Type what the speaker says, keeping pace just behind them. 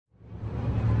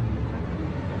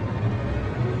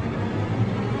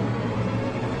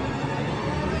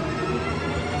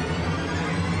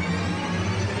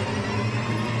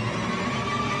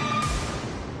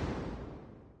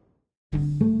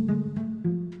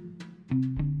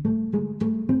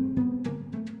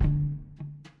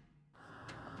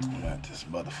this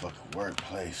motherfucking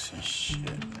workplace and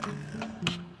shit, man.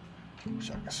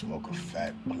 Wish I could smoke a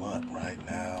fat blunt right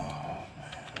now.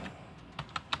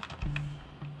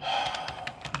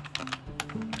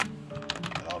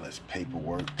 Got all this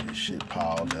paperwork and shit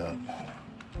piled up.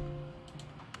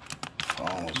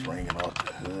 Phone was ringing off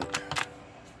the hook.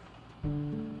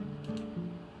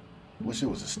 Wish it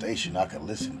was a station I could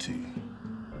listen to.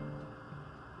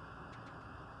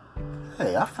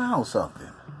 Hey, I found something.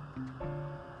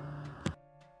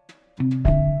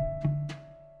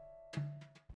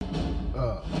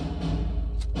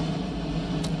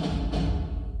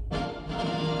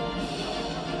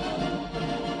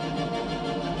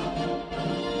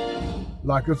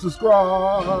 Like and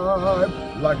subscribe,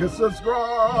 like and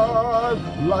subscribe,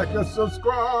 like and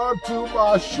subscribe to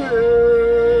my shit.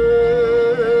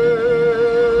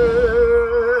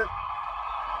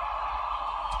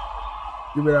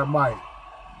 Give me that mic.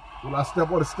 When I step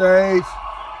on the stage,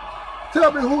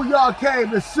 tell me who y'all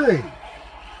came to see.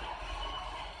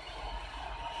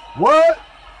 What?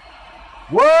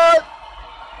 What?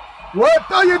 What?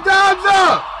 Throw your dimes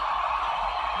up.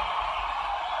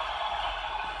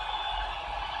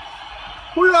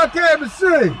 Who y'all came to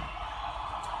see?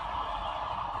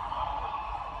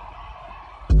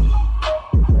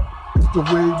 It's the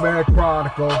Wingman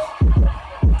Chronicles.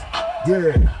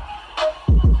 Yeah.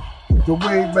 The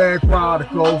Wingman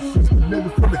Chronicles. It's the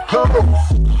niggas from the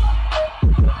coast.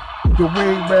 The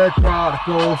Wingman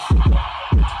Chronicles.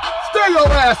 Stay your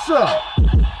ass up.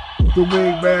 The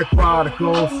Wingman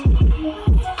Chronicles.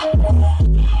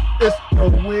 It's the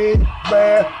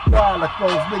Wingman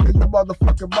Chronicles. Nigga, the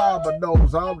motherfucking mama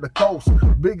knows I'm the coast.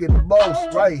 Bigger than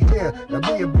most right here. And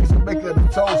me and Beast making the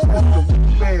toast. It's the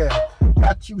Wingman.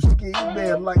 Got you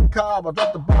scheming like Cobb. I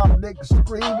dropped the bomb, nigga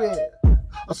screaming.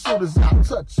 As soon as I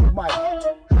touch your mic,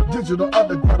 Digital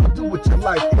Underground, do what you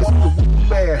like. It's the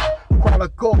Wingman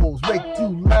Chronicles, make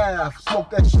you laugh. Smoke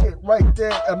that shit right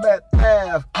there on that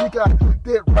Ave. We got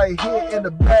it right here in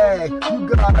the bag. You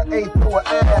got an 8th or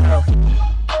an Ave.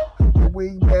 The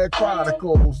Wingman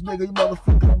Chronicles, nigga, you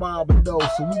motherfucking mama knows.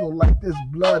 So we gon' light this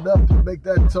blood up to make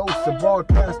that toast and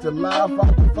broadcast it live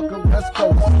out the fucking West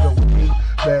Coast.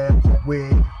 The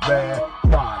Wingman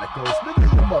Chronicles, nigga,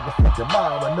 you motherfucking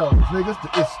mama knows, niggas.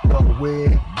 It's the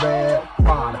Wingman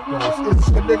Chronicles. It's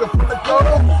the nigga from the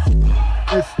coast.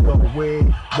 It's the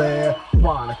Wingman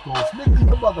Chronicles, nigga,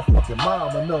 your motherfucking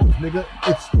mama knows, nigga.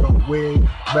 It's the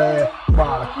Wingman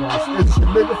Chronicles. It's the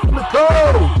nigga from the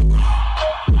coast.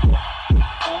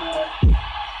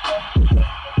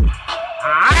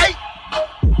 Alright?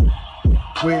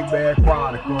 Wingman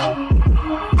Chronicles.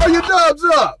 Throw your dubs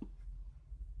up.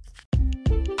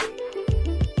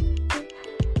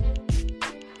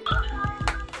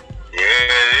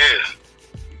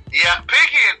 Yeah,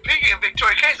 Piggy and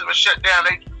Victoria Case have been shut down.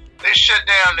 They shut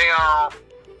down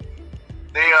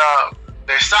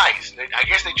their sites. I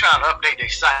guess they trying to update their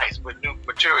sites with new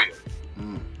material.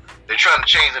 They're trying to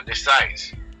change up their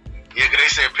sites. Yeah, cause they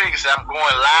said Piggy said I'm going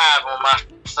live on my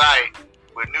site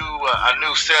with a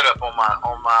new setup on my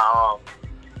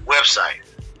website.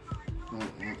 Yeah,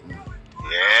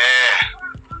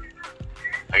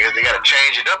 I guess they got to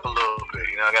change it up a little bit.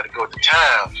 You know, I got to go with the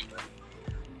times.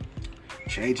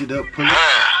 Change it up, pull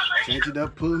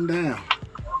them down. Yeah,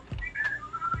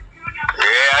 I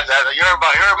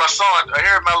heard my song. I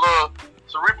heard my little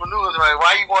cerebral news. Like,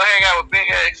 why you want to hang out with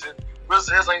Big X and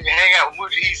Russell Hills and hang out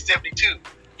with Muji East 72?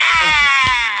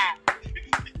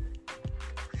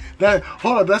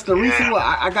 Hold on, that's the recent one.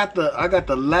 I got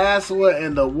the last one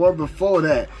and the one before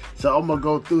that. So I'm gonna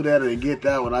go through that and get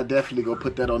that one. I definitely gonna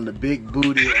put that on the big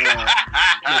booty, the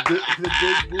big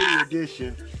booty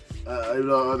edition.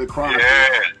 The Chronicles.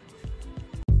 Yeah.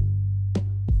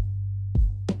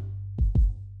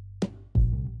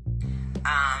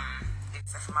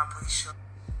 Except for my police show.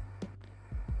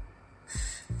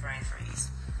 Brain freeze.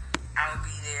 I will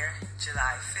be there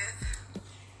July 5th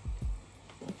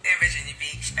in Virginia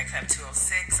Beach, XF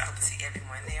 206. I hope to see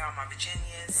everyone there, all my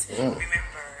Virginians.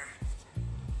 Remember,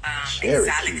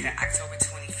 Exotica, October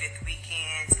 25th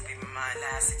weekend. It's going to be my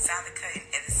last Exotica in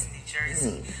Edison, New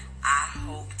Jersey. I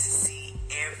hope to see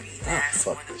every last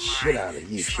one of my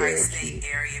tri-state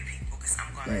area people, because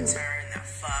I'm going to turn the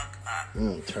fuck up.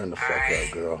 Turn the fuck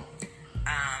up, girl.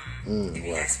 If you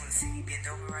guys want to see me bend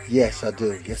over right yes, now, I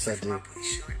do. Yes, I do.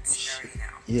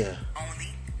 Yeah.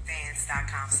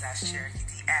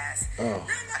 OnlyFans.com/CherikyDS. Oh. No, I'm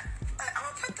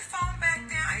gonna put the phone back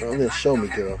down. Oh, show me,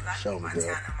 girl. Show me, girl. Because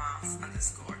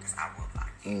I will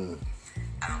block you.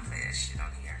 I don't play that shit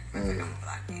on here. I'm gonna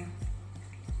block you.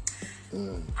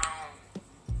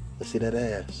 Let's see that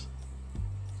ass.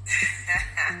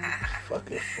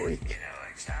 Fucking freak. You know,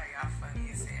 like, y'all funny.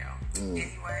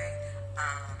 Anyway,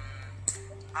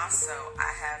 also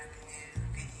I have a new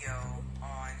video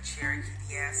on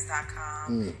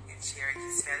CherokeeTheAss.com and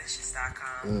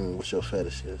Cherokee'sFetishes.com. What's your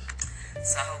fetishes?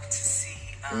 So I hope to see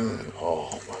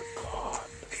oh my God.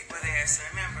 people there. So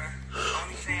remember,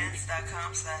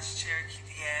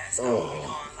 OnlyFans.com/CherokeeTheAss. Oh. We're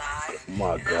going live.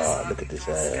 My And God, also, look at this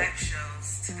I'll be doing ass. Skype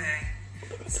shows today.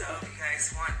 So if you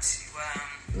guys want to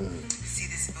see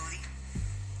this booty.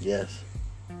 Yes.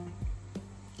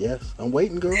 Yes, I'm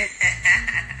waiting, girl. You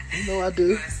know I do.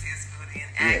 You want to see this booty in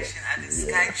action? I do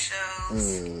Skype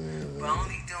shows. We're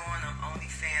only doing on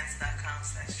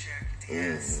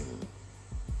OnlyFans.com/CherokeeTheAss.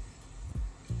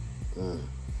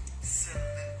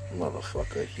 Salute.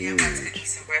 Motherfucker, Yeah, I'm about to cook huge. me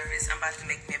some breakfast. I'm about to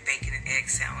make me a bacon and egg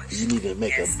sandwich. You need to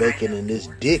make Yes, a bacon I in know. this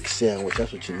dick sandwich.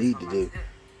 That's what you need to do.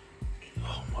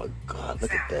 Oh my God,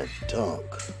 look at that dunk.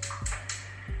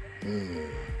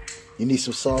 You need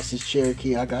some sausage,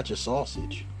 Cherokee? I got your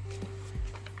sausage.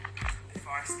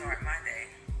 Before I start my day.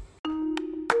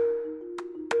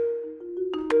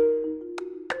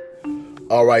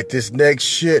 All right, this next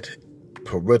shit,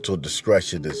 parental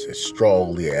discretion is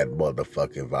strongly at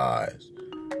motherfucking advised,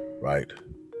 right?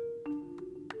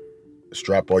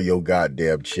 Strap on your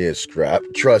goddamn chin strap.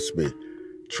 Trust me.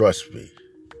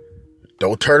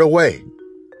 Don't turn away.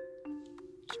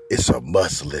 It's a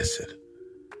must listen.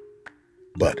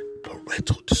 But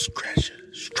parental discretion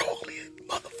strongly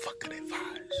motherfucking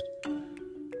advised.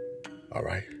 All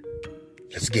right,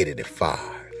 let's get it in 5,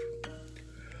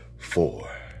 4,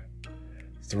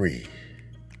 3,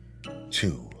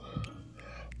 2,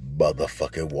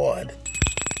 motherfucking 1.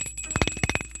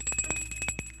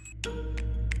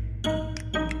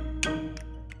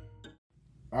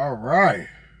 All right.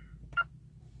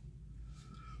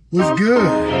 What's good?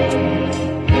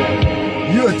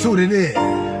 You're tuning in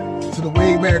to the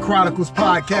Wingman Chronicles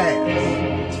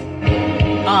podcast.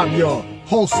 I'm your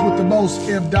host with the most,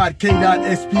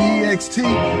 M.K.SPEXT,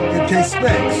 MK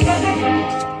Specs.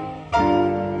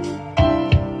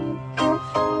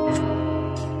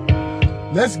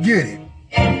 Let's get it.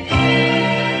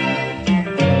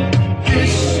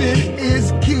 This shit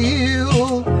is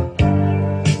kill.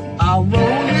 I'm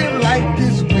rolling like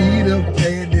this weed up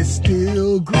and it's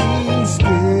still green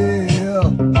still.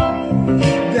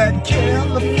 That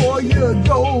California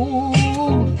gold.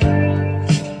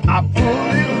 I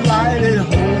pull it, light it,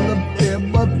 hold up there,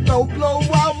 but don't blow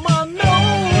out my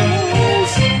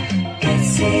nose.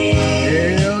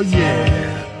 Hell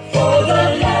yeah. For the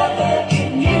lover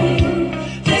in you,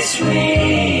 this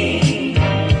ring.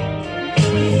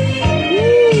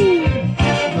 Woo.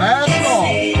 Blast off.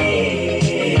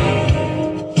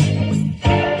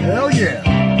 Hell yeah.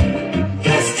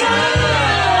 This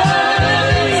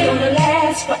time's gonna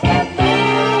last forever.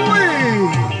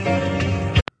 Woo.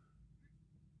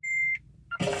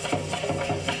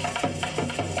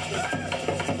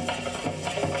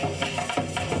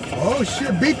 Oh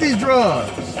shit, beat these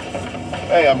drums.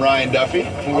 Hey, I'm Ryan Duffy.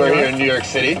 We're here in New York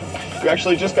City. We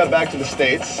actually just got back to the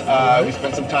States. We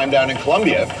spent some time down in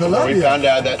Colombia. Where Colombia. we found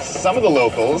out that some of the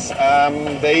locals,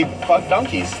 they fuck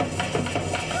donkeys.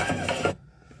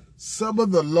 Some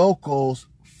of the locals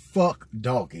fuck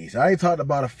donkeys. I ain't talking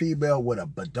about a female with a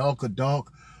badonkadonk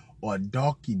or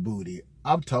donkey booty.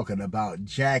 I'm talking about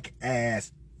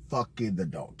jackass fucking the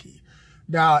donkey.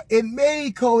 Now, in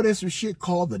Mexico, there's some shit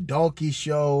called the Donkey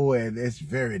Show, and it's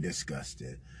very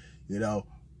disgusting, you know.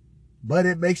 But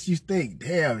it makes you think,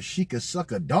 damn, she could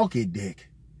suck a donkey dick.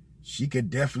 She could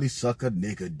definitely suck a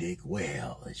nigga dick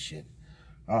well and shit.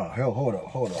 Oh, hell, hold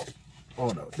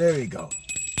on. There you go.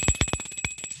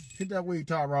 Hit that weed,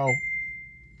 Tyrone.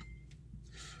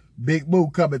 Big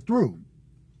move coming through,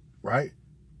 right?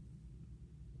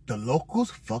 The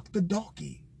locals fuck the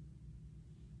donkey.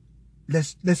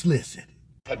 Let's listen.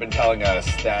 Had been telling us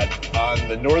that on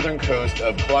the northern coast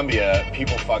of Colombia,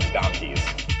 people fuck donkeys.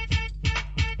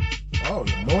 Oh,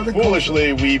 the northern coast.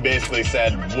 Foolishly, we basically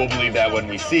said we'll believe that when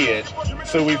we see it.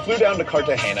 So we flew down to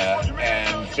Cartagena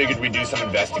and figured we'd do some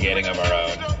investigating of our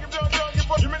own.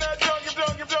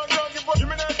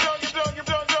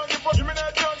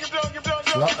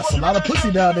 It's a lot of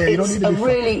pussy down there. You don't need It's to a be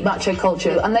really macho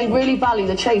culture, and they really value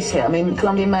the chase here. I mean,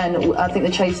 Colombian men, I think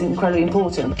the chase is incredibly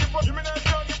important.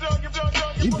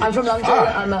 I'm from London.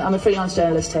 I'm a freelance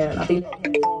journalist here, and I've been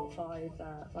here for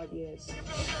 5 years.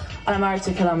 And I'm married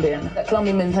to a Colombian.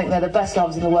 Colombian men think they're the best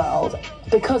lovers in the world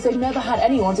because they've never had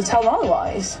anyone to tell them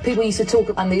otherwise. People used to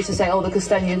talk and they used to say, oh, the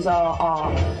Costeños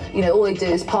are, you know, all they do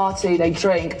is party, they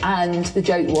drink, and the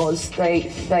joke was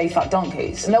they fuck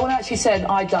donkeys. No one actually said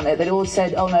I'd done it. They'd all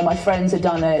said, oh no, my friends had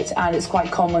done it, and it's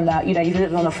quite common that, you know, you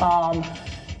live on a farm,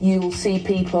 you'll see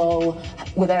people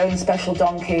with their own special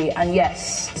donkey, and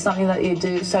yes, it's something that you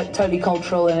do, so totally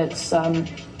cultural, and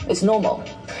it's normal.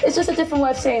 It's just a different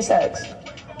way of seeing sex.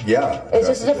 Yeah. It's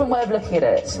just a different way of looking at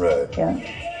it. Right. Yeah.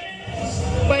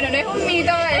 Bueno, no es un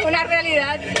mito, es una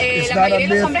realidad. La mayoría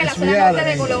de los hombres en la zona norte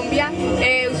de Colombia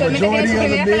usualmente tienen su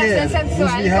primera relación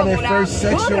sexual como una...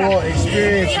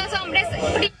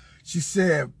 She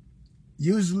said,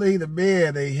 usually the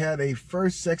men, they had a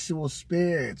first sexual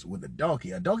experience with a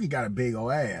donkey. A donkey got a big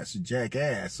old ass, a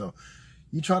jackass. So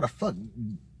you try to fuck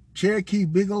Cherokee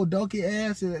big old donkey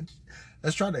ass and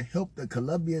let's try to help the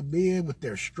Colombian men with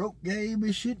their stroke game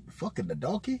and shit. Fucking the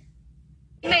donkey.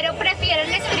 Pero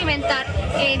prefieren experimentar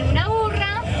en una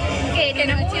burra que en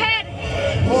una mujer.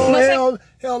 Oh,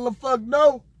 hell the fuck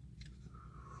no.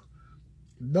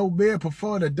 No man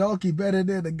prefer the donkey better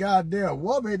than the goddamn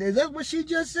woman. Is that what she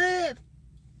just said?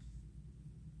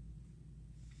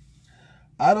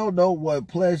 I don't know what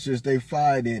pleasures they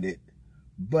find in it,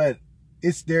 but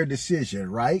it's their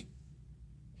decision, right?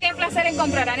 Qué placer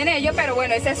encontrarán en ello, pero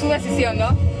bueno, esa es su decisión, ¿no?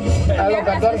 A los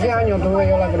 14 años tuve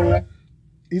yo la primera.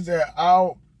 He said,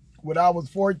 when I was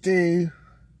 14,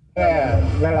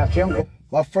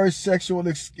 my first sexual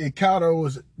encounter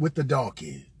was with the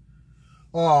donkey.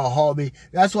 Oh, homie,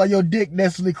 that's why your dick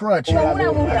Nestle crunchy.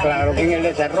 Claro, en el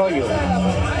desarrollo.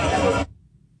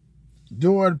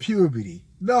 During puberty.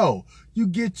 No, you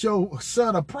get your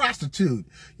son a prostitute.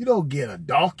 You don't get a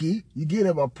donkey. You get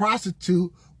him a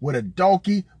prostitute with a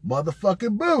donkey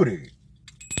motherfucking booty.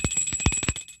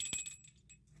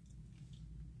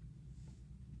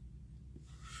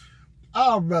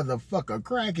 I'd rather fuck a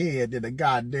crackhead than a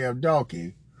goddamn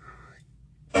donkey.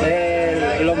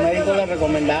 Los médicos le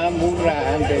recomendaban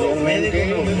burra anteriormente.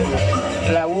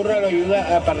 La burra lo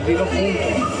ayuda a partir los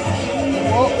puntos.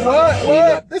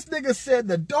 What? This nigga said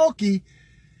the donkey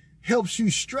helps you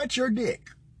stretch your dick.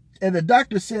 And the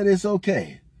doctor said it's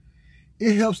okay.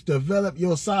 It helps develop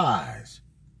your size.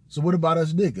 So what about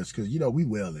us niggas? Because, you know, we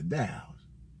well endowed,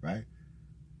 right?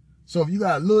 So if you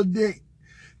got a little dick,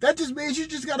 that just means you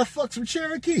just got to fuck some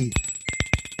Cherokee.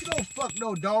 You don't fuck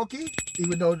no donkey,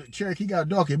 even though the Cherokee got a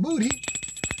donkey booty.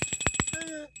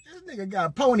 This nigga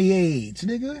got pony AIDS,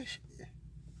 nigga.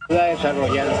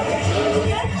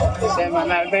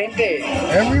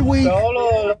 Every week,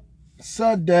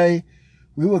 Sunday,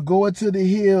 we would go into the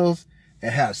hills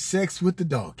and have sex with the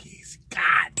donkeys.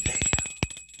 God damn.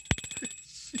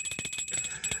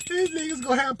 These niggas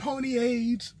gonna have pony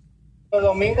AIDS. Los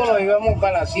domingos nos íbamos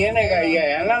para la ciénaga y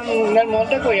allá en el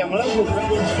monte cogíamos la burra.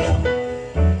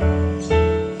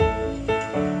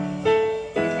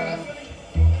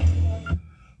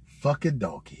 Fucking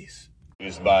donkeys.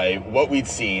 By what we'd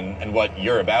seen and what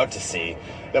you're about to see,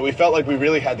 that we felt like we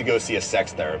really had to go see a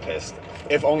sex therapist,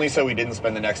 if only so we didn't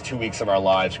spend the next 2 weeks of our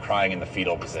lives crying in the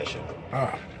fetal position.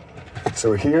 So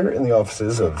we're here in the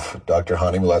offices of Dr.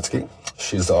 Hani Maletsky.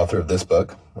 She's the author of this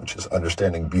book, which is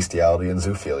Understanding Bestiality and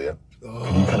Zoophilia.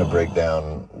 Can you kind of break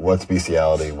down what's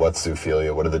bestiality, what's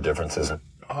zoophilia, what are the differences?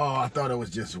 Oh, I thought it was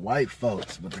just white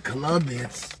folks, but the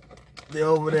Colombians, they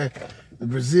over there, the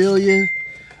Brazilian.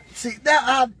 See,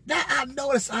 that I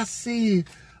noticed, I see,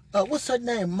 what's her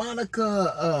name?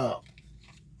 Monica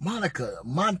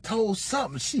Monto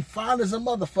something. She fine as a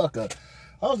motherfucker.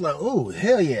 I was like, oh,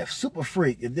 hell yeah, super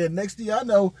freak. And then next thing I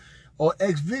know, on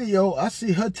X video, I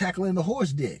see her tackling the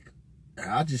horse dick. And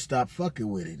I just stopped fucking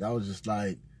with it. I was just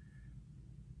like,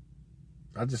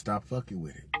 I just stopped fucking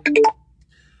with it.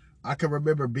 I can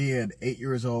remember being 8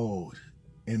 years old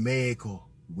in Mexico.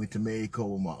 Went to Mexico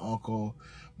with my uncle,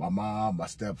 my mom, my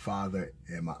stepfather,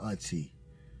 and my auntie.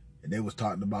 And they was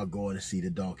talking about going to see the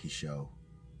donkey show.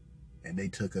 And they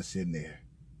took us in there.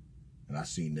 And I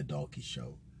seen the donkey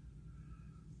show.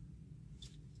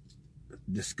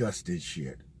 Disgusting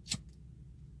shit.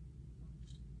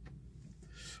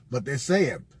 But they're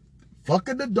saying,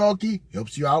 fucking the donkey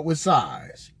helps you out with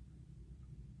size.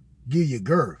 Give you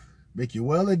girth. Make you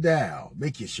well endowed.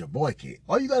 Make you shaboyki.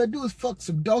 All you gotta do is fuck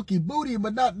some donkey booty,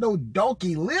 but not no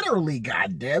donkey literally,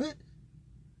 goddammit.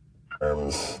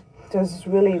 There's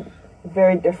really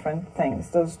very different things,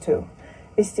 those two.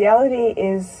 Bestiality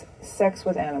is sex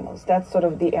with animals. That's sort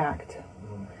of the act.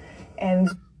 And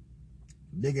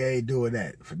nigga ain't doing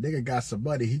that. If a nigga got some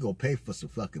money, he gonna pay for some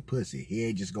fucking pussy. He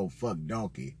ain't just gonna fuck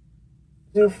donkey.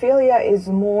 zoophilia is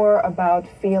more about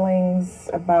feelings,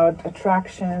 about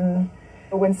attraction.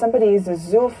 When somebody is a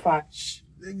zoophile,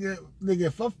 nigga,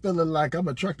 if I'm feeling like I'm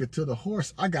attracted to the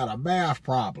horse, I got a math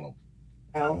problem.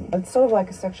 It's sort of like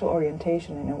a sexual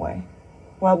orientation in a way.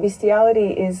 While bestiality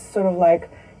is sort of like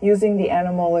using the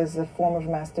animal as a form of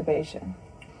masturbation.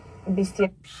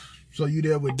 So you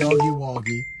there with Doggy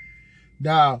Woggy,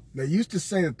 Now, they used to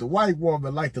say that the white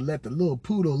woman liked to let the little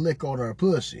poodle lick on her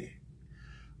pussy.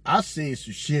 I seen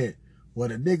some shit where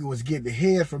the nigga was getting the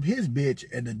head from his bitch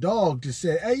and the dog just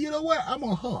said, hey, you know what? I'm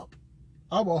gonna hump.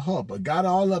 But got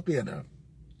all up in her.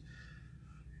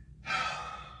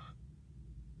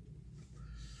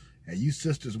 And you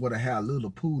sisters would have had little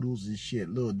poodles and shit,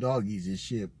 little doggies and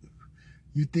shit.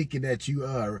 You thinking that you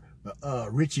are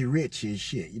Richie Rich and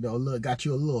shit. You know, look, got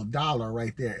you a little dollar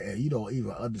right there, and you don't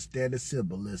even understand the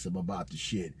symbolism about the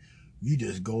shit. You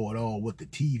just going on what the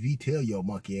TV tell your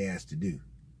monkey ass to do.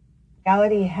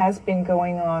 Reality has been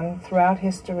going on throughout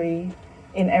history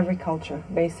in every culture,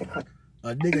 basically.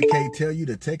 A nigga can't tell you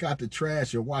to take out the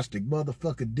trash and wash the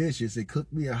motherfucking dishes and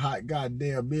cook me a hot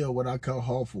goddamn meal when I come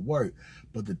home from work.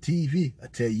 But the TV will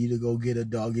tell you to go get a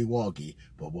doggy walkie,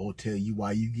 but won't tell you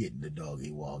why you getting the doggy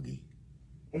walkie.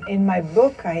 In my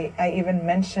book, I even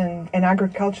mentioned an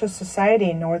agricultural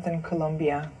society in northern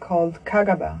Colombia called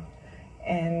Cagaba.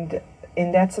 And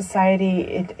in that society,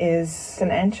 it is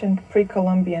an ancient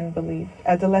pre-Columbian belief.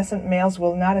 Adolescent males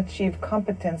will not achieve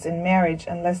competence in marriage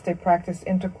unless they practice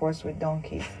intercourse with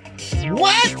donkeys.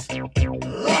 What?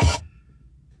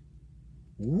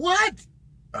 What?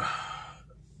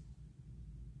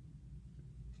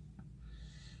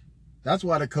 That's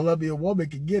why the Colombian woman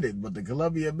can get it, but the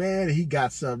Colombian man, he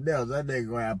got something else. That nigga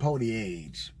gonna have pony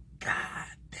age. God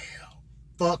damn.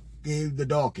 Fuck him, the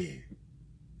donkey.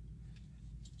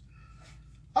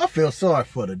 I feel sorry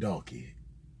for the donkey.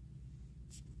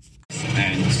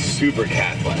 And super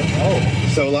Catholic. Oh.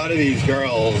 So a lot of these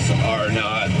girls are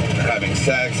not having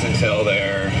sex until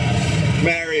they're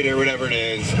married or whatever it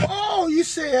is. Oh, you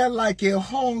saying like in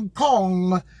Hong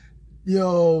Kong,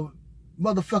 yo,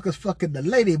 motherfuckers fucking the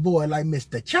lady boy like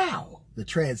Mr. Chow, the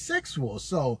transsexual.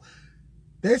 So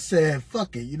they said,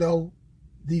 fuck it, you know,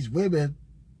 these women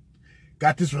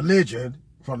got this religion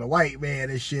from the white man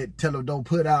and shit, tell them don't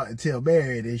put out until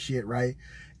married and shit, right?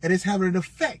 And it's having an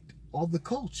effect on the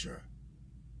culture.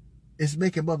 It's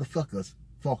making motherfuckers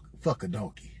fuck a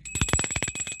donkey.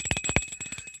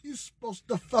 You supposed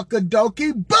to fuck a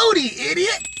donkey booty,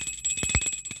 idiot!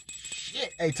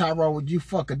 Shit. Hey, Tyrone, would you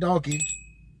fuck a donkey?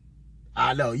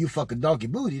 I know, you fuck a donkey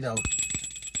booty, though.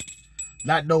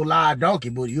 Not no live donkey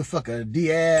booty. You fuck a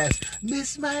D-ass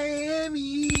Miss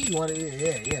Miami.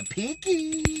 Yeah,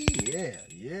 Pinky.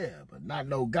 Yeah, but not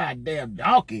no goddamn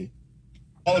donkey.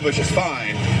 All of which is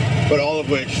fine, but all of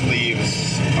which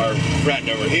leaves our friend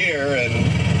over here and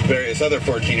various other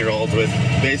 14-year-olds with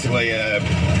basically a,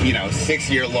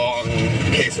 6-year-long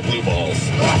case of blue balls.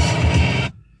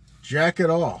 Jack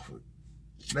it off.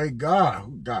 Thank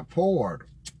God, got poured.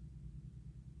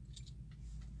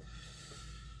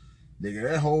 Nigga,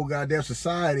 that whole goddamn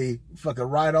society, fucking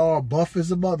right arm buff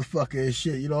as a motherfucker and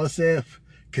shit, you know what I'm saying?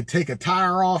 Could take a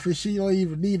tire off and shit, you don't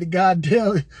even need the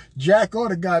goddamn jack or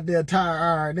the goddamn tire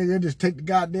iron, nigga. Just take the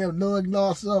goddamn lug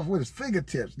loss off with his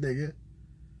fingertips, nigga.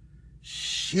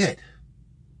 Shit.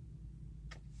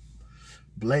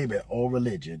 Blame it on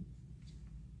religion.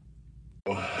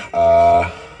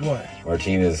 What?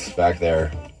 Martin is back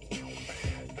there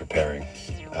preparing.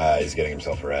 He's getting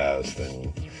himself aroused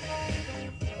and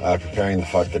preparing to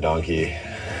fuck the donkey.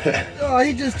 Oh,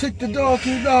 he just took the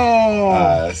donkey.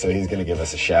 No. So he's gonna give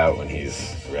us a shout when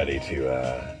he's ready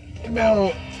to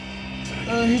mount.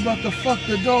 He about to fuck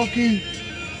the donkey.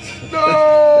 No.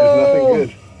 There's nothing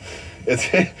good. It's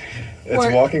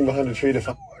Wait. Walking behind a tree to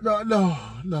fuck. No.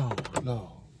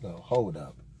 Hold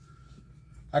up.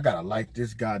 I gotta light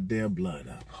this goddamn blood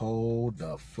up. Hold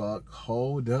up.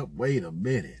 Wait a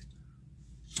minute.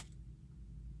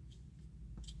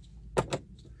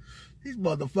 These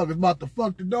motherfuckers about to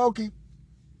fuck the donkey.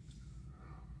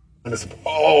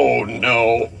 Oh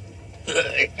no.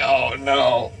 Oh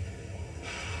no.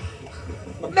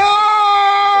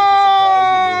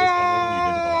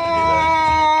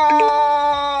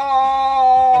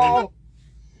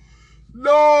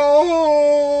 No!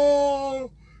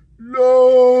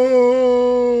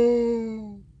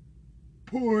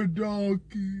 Poor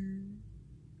donkey.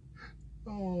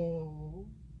 Oh,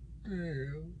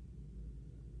 damn.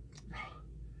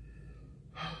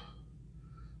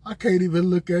 I can't even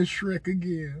look at Shrek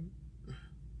again.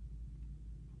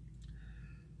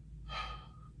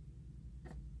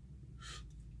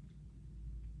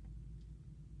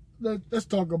 Let's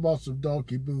talk about some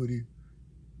donkey booty.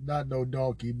 Not no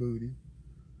donkey booty,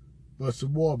 but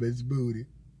some woman's booty.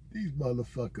 These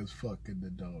motherfuckers fucking the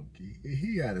donkey.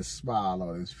 He had a smile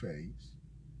on his face.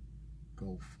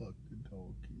 Go fuck the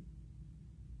donkey.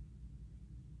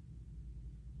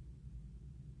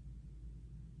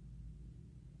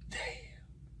 Damn.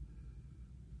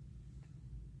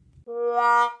 Nickel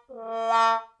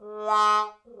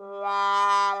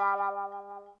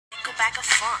bag of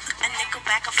funk, a nickel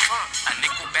bag of funk, a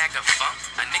nickel bag of funk,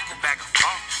 a nickel bag of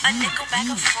funk, a nickel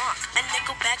bag of funk, a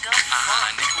nickel bag of funk,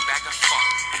 a nickel bag of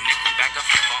funk, a nickel bag of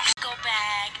funk. Nickel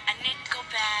bag, a nickel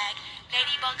bag.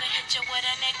 Ladybug will hit you with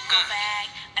a nickel bag,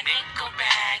 a nickel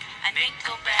bag, a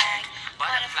nickel bag.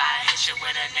 Butterfly hit you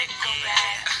with a nickel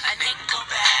bag, a nickel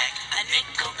bag, a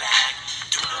nickel bag.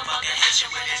 Doodlebug will hit you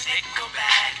with a nickel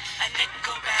bag, a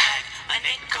nickel bag, a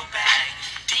nickel bag.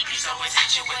 DB's always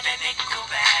hit you with a nickel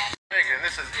bag. And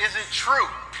this is it true?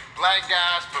 Black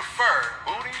guys prefer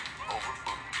booty over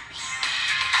boobs.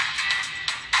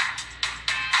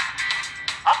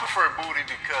 I prefer booty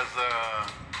because,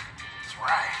 it's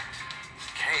right.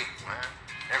 It's cake, man.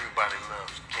 Everybody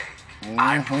loves cake.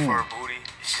 I prefer booty.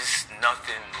 It's just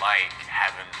nothing like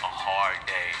having a hard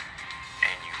day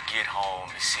and you get home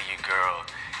and see your girl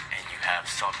and you have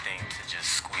something to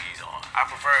just squeeze on. I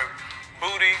prefer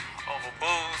booty over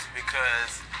boobs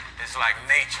because it's like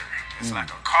nature. It's like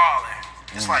a calling.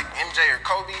 It's like MJ or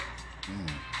Kobe.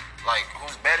 Like,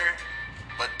 who's better?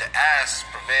 But the ass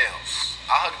prevails.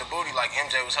 I hug the booty like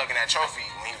MJ was hugging that trophy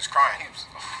when he was crying.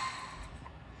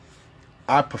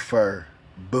 I prefer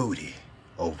booty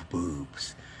over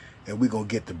boobs. And we're going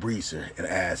to get the breezer and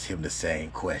ask him the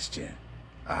same question.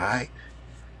 Alright?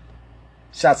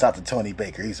 Shouts out to Tony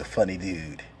Baker. He's a funny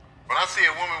dude. When I see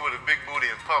a woman with a big booty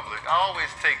in public, I always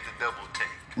take the double take.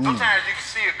 Sometimes you can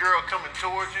see a girl coming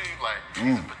towards you, you're like,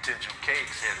 these are potential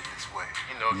cakes headed this way.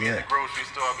 You know, in the grocery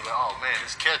store, I'll be like, oh man,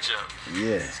 this ketchup.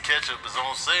 Yeah. This ketchup is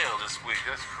on sale this week.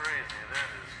 That's crazy. That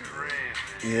is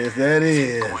crazy. Yes, that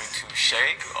is. Is it going to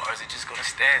shake or is it just going to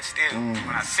stand still?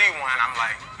 When I see one, I'm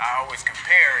like, I always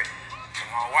compare it to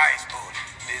my wife's booty.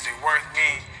 Is it worth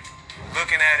me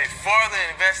looking at it further,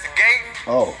 investigating?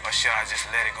 Or should I just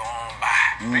let it go on by?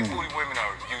 Big booty women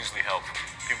are usually helpful.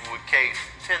 People with cakes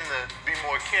tend to be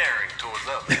more caring towards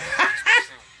others.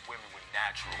 Especially women with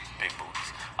natural big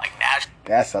booties. Like natural.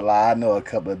 That's a lie. I know a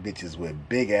couple of bitches with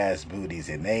big ass booties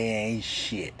and they ain't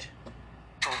shit.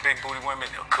 Big booty women,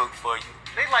 they'll cook for you.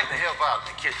 They like to help out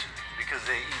in the kitchen because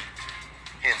they eat.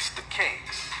 Hence the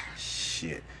cakes.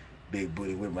 Shit. Big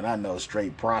booty women, I know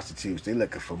straight prostitutes. They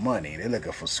looking for money. They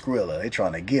looking for Skrilla. They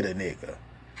trying to get a nigga.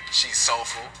 She's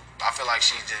soulful. I feel like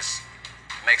she just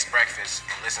makes breakfast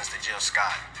and listens to Jill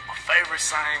Scott. My favorite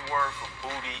sign word for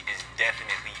booty is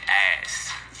definitely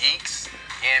ass. Yeeks,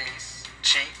 yammies,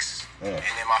 cheeks, and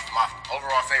then my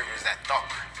overall favorite is that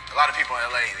thumper. A lot of people in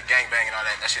LA, the gangbang and all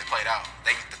that shit's played out.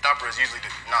 The thumper is usually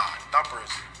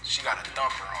she got a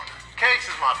thumper on her. Cakes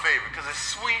is my favorite because it's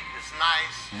sweet, it's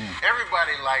nice.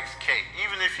 Everybody likes cake.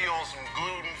 Even if you on some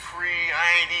gluten-free, I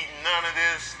ain't eating none of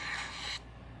this.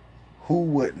 Who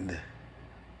wouldn't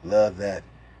love that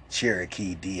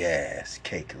Cherokee Diaz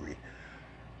cakery?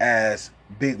 As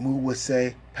Big Moo would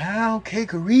say, pound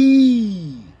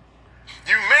cakery.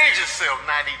 You made yourself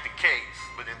not eat the cakes,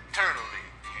 but internally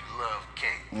you love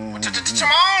cake. Come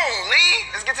on, Lee.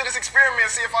 Let's get to this experiment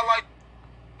and see if I like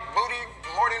booty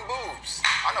more than boobs.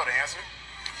 I know the answer.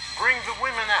 Bring the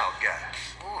women out,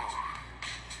 guys.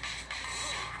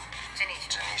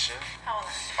 Janisha. How old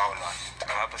are you? Paula.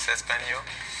 ¿Hablas español?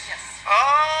 Yes.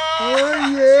 Oh,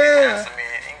 yeah. Answer me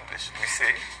in English. Let me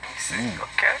see.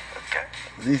 Okay.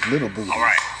 These little booties. All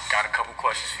right. Got a couple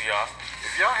questions for y'all.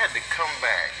 If y'all had to come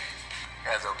back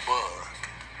as a bug,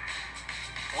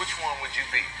 which one would you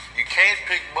be? You can't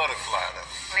pick butterfly though.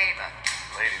 Ladybug.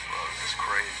 Ladybug. That's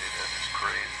crazy. That is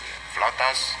crazy.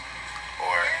 Flautas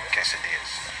or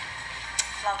quesadillas?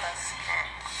 Flautas.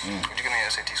 What'd you get on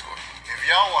your SAT score? If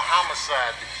y'all were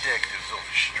homicide detectives on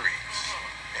the streets,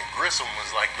 and Grissom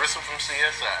from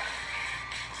CSI,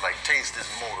 was like, taste this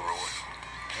motor oil,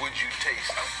 would you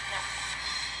taste it? No.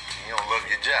 You don't love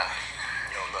your job.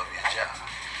 You don't love your job.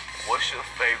 What's your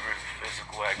favorite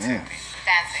physical activity?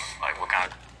 Dancing. Like what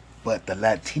kind? But the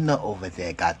Latina over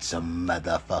there got some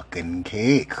motherfucking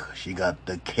cake. She got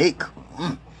the cake.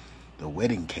 The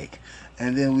wedding cake.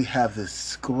 And then we have this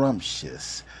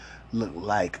scrumptious, look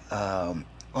like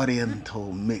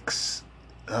oriental mix.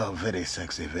 Oh, very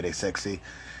sexy, very sexy.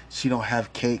 She don't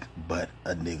have cake, but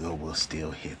a nigga will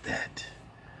still hit that.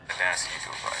 The dance you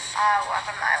do like? Well, I'm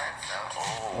from the islands, so.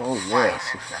 Oh, yes,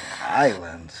 she's from the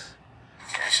islands.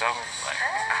 Can you show me? Like,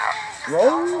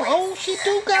 Oh, she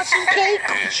do got some cake.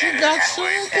 She got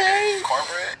some cake.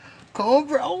 Cornbread?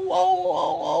 Cornbread.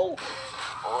 Oh.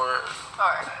 Or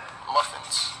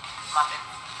muffins.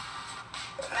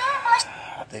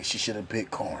 I think she should have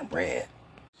picked cornbread.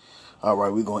 All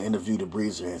right, we're going to interview the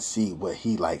Breezer and see what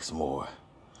he likes more.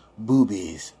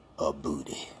 Boobies or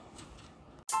booty?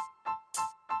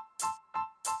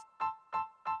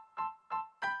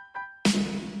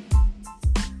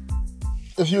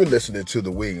 if you're listening to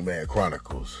the Wingman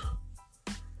Chronicles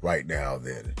right now,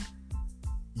 then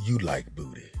you like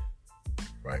booty,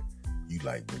 right? You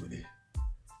like booty.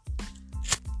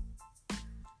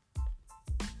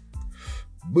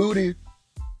 Booty,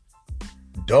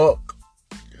 duck.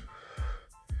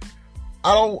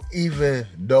 I don't even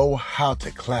know how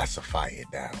to classify it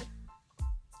now.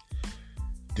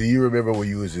 Do you remember when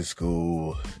you was in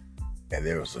school and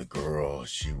there was a girl,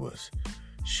 she was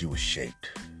shaped?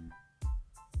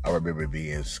 I remember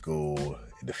being in school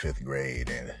in the 5th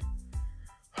grade and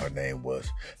her name was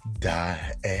Diana.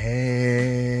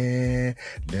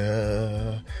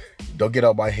 Don't get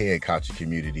out my head, conscious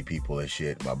community people and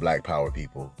shit, my Black Power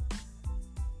people.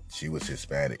 She was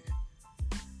Hispanic.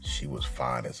 She was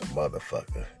fine as a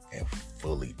motherfucker and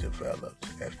fully developed.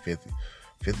 At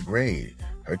 5th grade,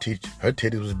 her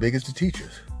titties was as big as the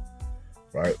teachers,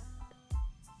 right?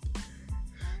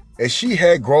 And she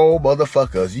had grown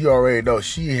motherfuckers. You already know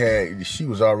she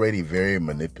was already very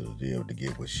manipulative to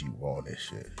get what she wanted.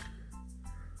 Shit.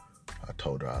 I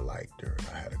told her I liked her and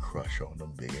I had a crush on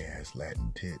them big ass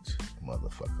Latin tits.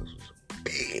 Motherfuckers was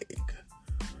big,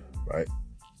 right?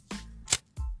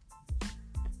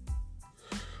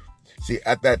 See,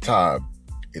 at that time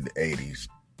in the 80s,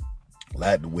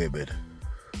 Latin women,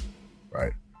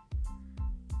 right,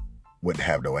 wouldn't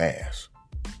have no ass.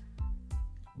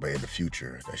 But in the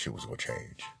future, that shit was gonna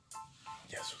change.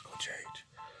 Yes, it was gonna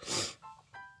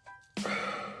change.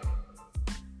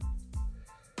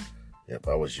 Yep,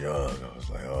 I was young. I was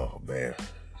like, oh man,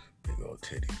 big old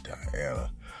titty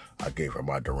Diana. I gave her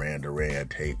my Duran Duran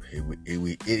tape.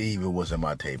 It even wasn't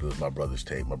my tape. It was my brother's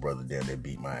tape. My brother down there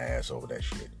beat my ass over that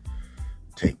shit.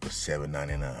 Tape was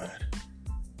 $7.99.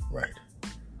 Right.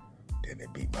 Then they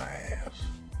beat my ass.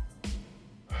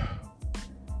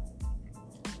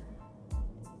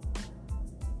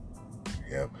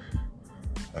 Yep.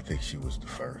 I think she was the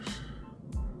first.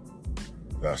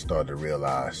 I started to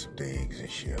realize some things and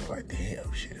shit. I was like,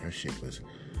 damn, shit, her shit was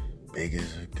big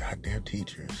as a goddamn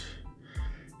teacher's.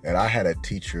 And I had a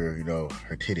teacher, you know,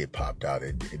 her titty popped out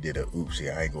and did a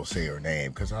oopsie. I ain't gonna say her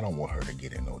name because I don't want her to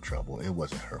get in no trouble. It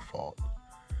wasn't her fault.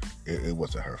 It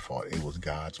wasn't her fault. It was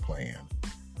God's plan.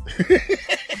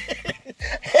 It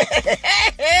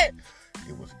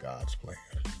was God's plan.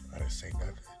 I didn't say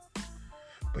nothing.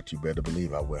 But you better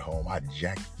believe I went home. I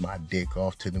jacked my dick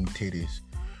off to them titties.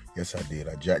 Yes, I did.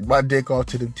 I jacked my dick off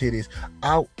to them titties.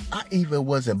 I even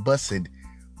wasn't busting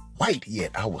white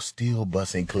yet. I was still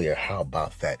busting clear. How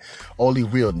about that? Only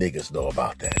real niggas know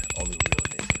about that. Only real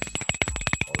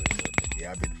niggas.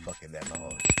 Yeah, I've been fucking that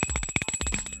long.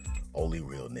 Only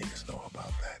real niggas know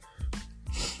about that.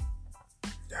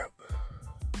 Yep.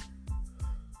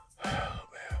 Oh,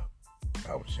 man.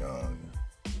 I was young,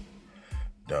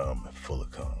 dumb, and full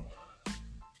of cum.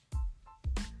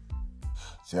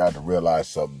 See, I had to realize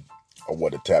something. I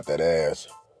wanted to tap that ass,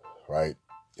 right?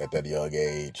 At that young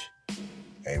age.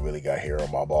 Ain't really got hair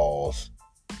on my balls.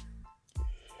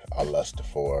 I lusted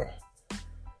for her.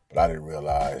 But I didn't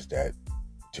realize that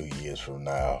 2 years from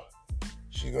now,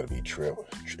 she's gonna be triple.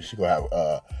 She's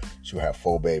gonna have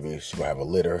 4 babies. She's gonna have a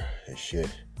litter and shit.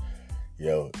 You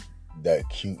know, that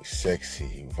cute,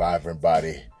 sexy, vibrant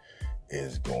body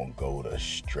is gonna go to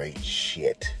straight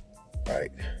shit,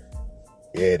 right?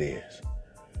 Yeah, it is,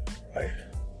 right?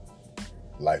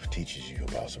 Life teaches you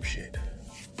about some shit.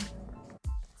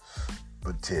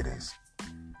 But titties.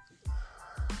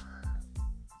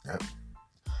 Yep.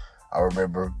 I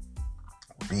remember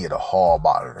being a hall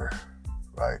monitor,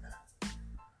 right?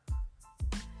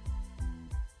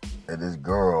 And this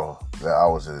girl that I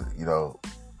was, you know,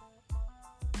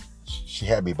 she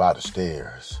had me by the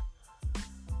stairs.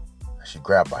 She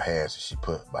grabbed my hands and she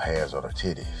put my hands on her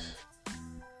titties.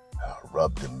 I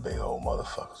rubbed them big old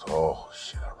motherfuckers. Oh,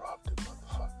 shit, I rubbed them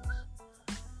motherfuckers.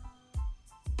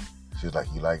 She was like,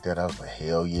 you like that? I was like,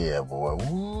 hell yeah, boy.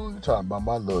 Woo, you talking about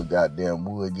my little goddamn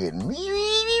wood getting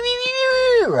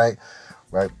right?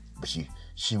 Right? But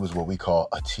she was what we call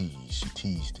a tease. She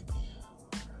teased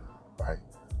me, right?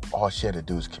 All she had to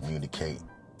do is communicate.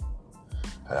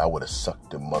 And I would have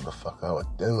sucked them motherfuckers.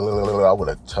 I would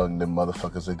have tongued them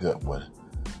motherfuckers a good one.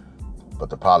 But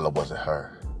the problem wasn't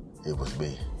her. It was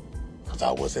me. Because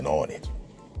I wasn't on it.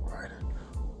 Right?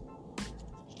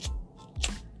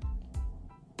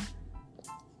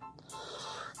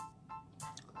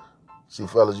 See,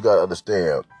 fellas, you got to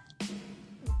understand.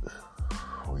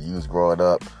 When you was growing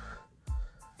up,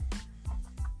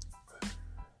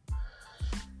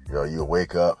 you know, you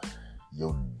wake up,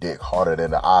 your dick harder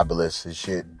than the obelisk and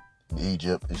shit in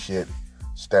Egypt and shit,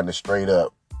 standing straight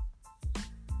up.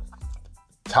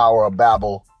 Tower of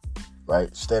Babel,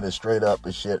 right? Standing straight up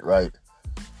and shit, right?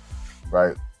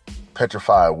 right?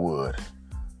 Petrified wood.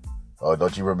 Oh,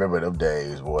 don't you remember them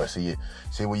days, boy? See,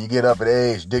 when you get up in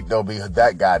age, dick don't be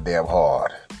that goddamn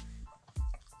hard.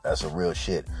 That's some real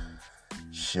shit.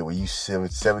 Shit, when you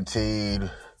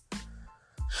 17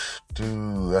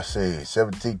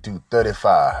 to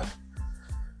 35.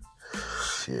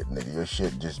 Shit, nigga, your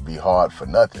shit just be hard for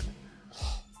nothing.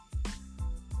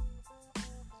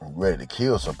 I'm ready to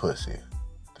kill some pussy.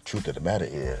 The truth of the matter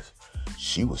is,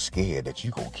 she was scared that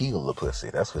you gonna kill the pussy.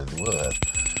 That's what it was.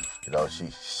 You know, she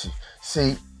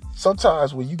see,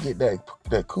 sometimes when you get that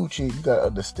coochie, you gotta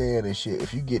understand and shit.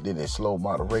 If you get it in slow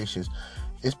moderations,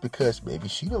 it's because maybe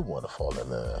she don't want to fall in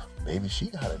love. Maybe she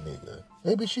got a nigga.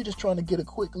 Maybe she just trying to get a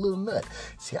quick little nut.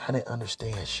 See, I didn't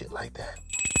understand shit like that.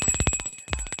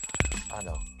 I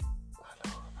know.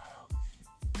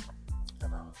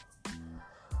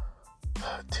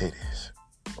 Titties,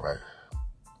 right?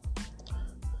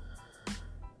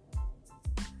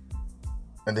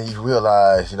 And then you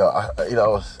realize, I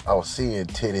was seeing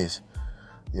titties,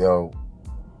 you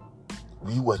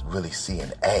wasn't really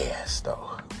seeing ass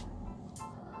though,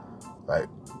 right?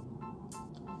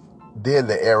 Then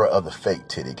the era of the fake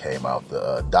titty came out,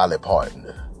 the Dolly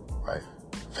Parton, right?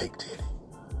 Fake titty,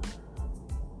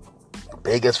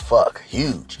 big as fuck,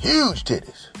 huge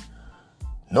titties,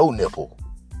 no nipple,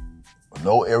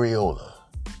 no areola,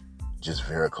 just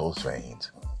varicose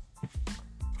veins.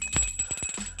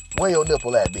 Where your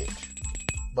nipple at, bitch?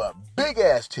 But big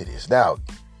ass titties. Now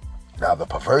the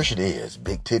perversion is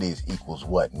big titties equals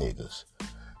what, niggas?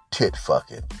 Tit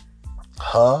fucking.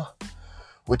 Huh?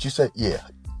 What you say? Yeah,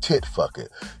 tit fucking.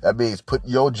 That means put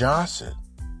Yo Johnson,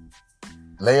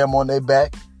 lay them on their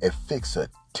back, and fix a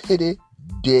titty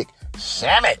dick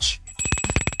sandwich.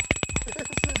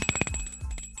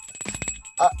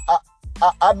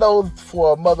 I know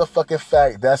for a motherfucking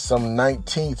fact that's some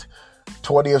 19th,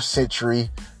 20th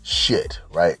century shit,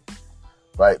 right?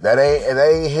 Right? That ain't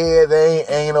head, that ain't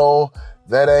anal,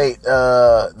 that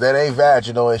ain't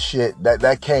vaginal and shit.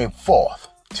 That came forth.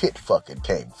 Tit fucking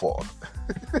came forth.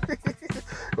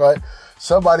 Right?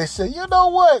 Somebody said, you know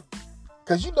what?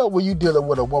 Because when you dealing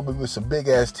with a woman with some big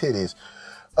ass titties,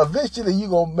 eventually you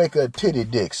gonna make a titty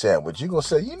dick sandwich. You gonna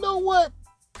say, you know what?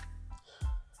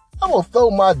 I'm gonna throw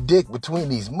my dick between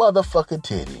these motherfucking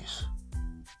titties.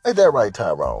 Ain't that right,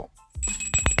 Tyrone?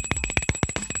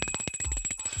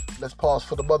 Let's pause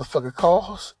for the motherfucking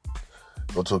calls.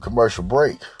 Go to a commercial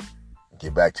break.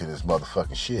 Get back to this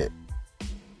motherfucking shit.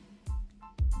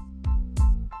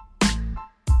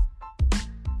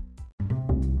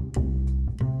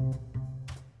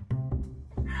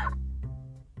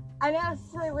 I know it's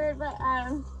really weird, but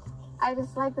I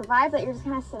just like the vibe that you're just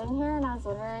kind of sitting here, and I was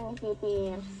wondering if you'd be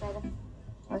interested,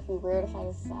 or if it'd be weird if I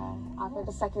just offered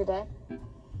to suck your dick.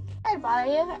 I'd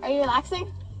bother you. Are you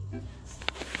relaxing?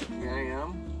 Yeah, I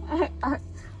am.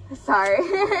 Sorry.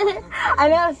 I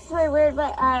know it's really weird,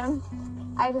 but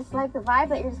I just like the vibe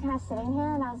that you're just kind of sitting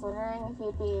here, and I was wondering if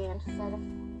you'd be interested,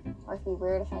 or if it'd be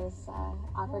weird if I just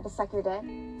offered to suck your dick.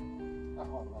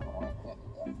 Oh, no, I can't do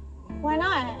that. Why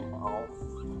not? Oh,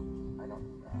 I don't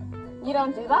do that. You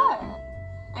don't do that?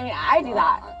 I mean, I do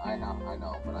that. I know,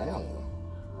 but I have to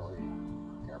really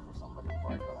care for somebody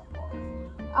before I go that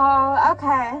Oh, far.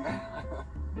 okay.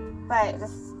 But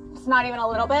just not even a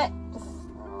little bit?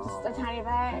 Just a tiny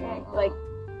bit? Like,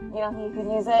 you don't think you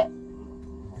could use it?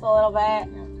 Just a little bit?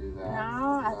 Can't do that.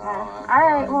 No? Okay.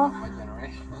 Alright, well. My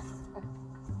generation.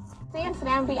 See, and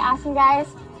today I'm gonna be asking guys,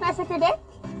 can I suck your dick?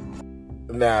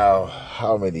 Now,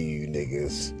 how many of you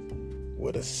niggas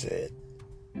would have said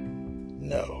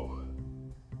no?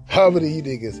 How many of you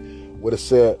niggas would have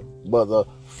said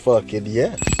motherfucking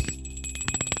yes?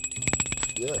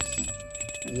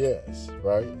 Yes,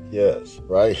 right? Yes,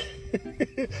 right?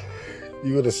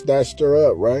 You would have snatched her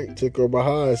up, right? Took her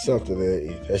behind something.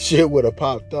 That shit would have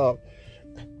popped off.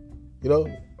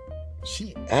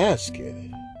 She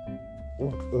asking.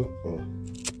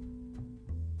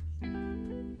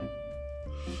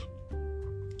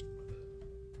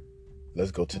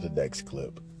 Let's go to the next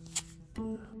clip.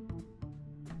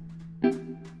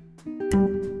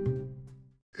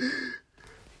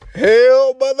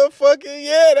 Hell motherfucking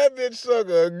yeah, that bitch suck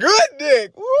a good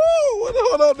dick. Woo!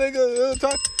 Hold on, nigga.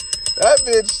 That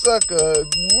bitch suck a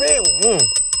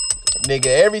nigga,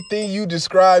 everything you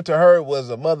described to her was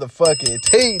a motherfucking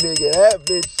T, nigga. That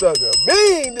bitch suck a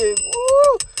mean dick.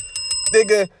 Woo!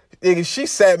 Nigga, she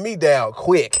sat me down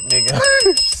quick, nigga.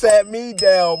 Sat me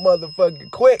down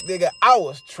motherfucking quick, nigga. I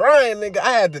was trying, nigga.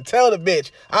 I had to tell the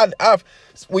bitch.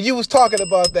 When you was talking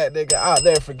about that, nigga, I'll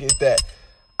never forget that.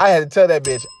 I had to tell that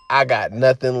bitch, I got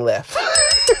nothing left.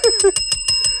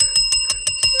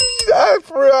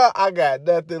 For real, I got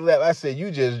nothing left. I said,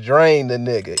 you just drained the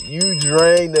nigga. You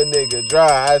drained the nigga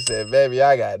dry. I said, baby,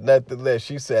 I got nothing left.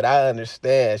 She said, I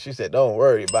understand. She said, don't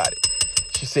worry about it.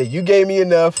 She said, you gave me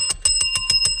enough.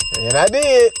 And I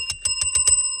did.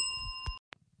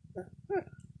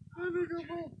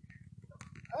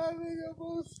 I nigga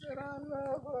Boo said I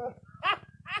love her.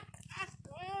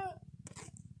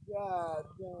 God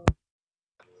damn.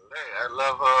 Hey, I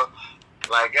love her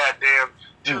like goddamn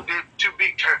two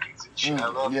big turkeys and shit. I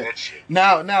love that shit.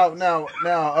 Now,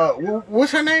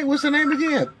 what's her name? What's her name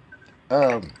again?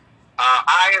 I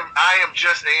am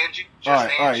Just Angie. All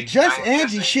right. Just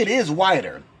Angie shit is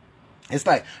whiter. It's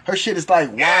like her shit is like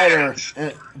whiter,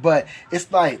 but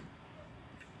it's like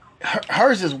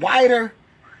hers is whiter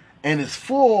and it's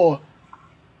full,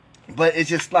 but it's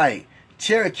just like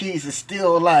Cherokee's is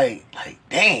still like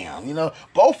damn, you know,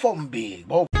 both of them big.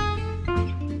 Both.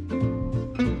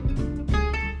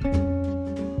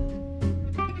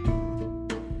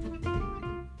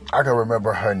 I can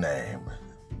remember her name.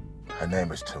 Her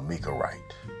name is Tamika Wright.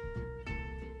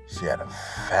 She had a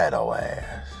fat old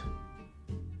ass.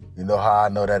 You know how I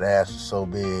know that ass was so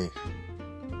big?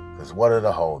 Because one of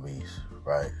the homies,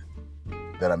 right,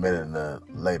 that I met in the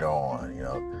later on, you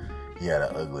know, he had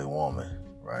an ugly woman,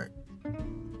 right?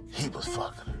 He was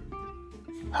fucking her.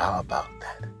 How about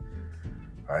that?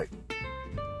 Right?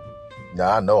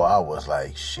 Now, I know I was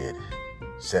like,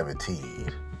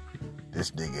 17.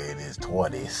 This nigga in his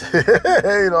 20s.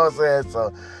 You know what I'm saying?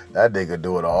 So, that nigga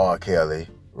doing R. Kelly,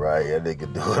 right? That nigga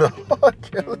doing R.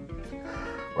 Kelly,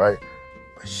 right?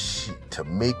 But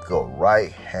Tamika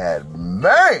Wright had,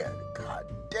 man,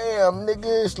 goddamn,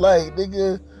 nigga, it's like,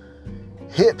 nigga,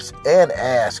 hips and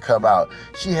ass come out.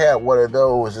 She had one of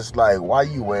those, it's like, why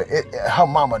you wear it? Her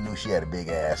mama knew she had a big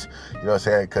ass. You know what I'm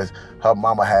saying? Because her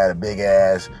mama had a big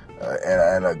ass,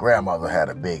 and her grandmother had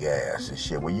a big ass and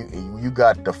shit. When you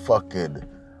got the fucking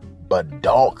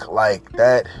badonk like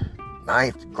that,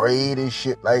 9th grade and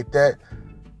shit like that,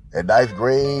 at 9th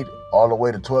grade all the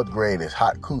way to 12th grade is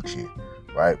hot coochie,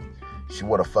 right? She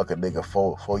want a fucking nigga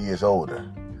 4 years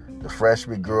older. The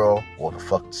freshman girl or the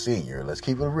fucking senior. Let's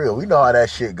keep it real. We know how that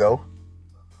shit go.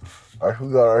 All right,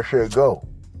 we got our shit go.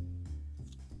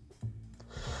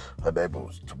 Her name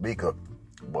was Tamika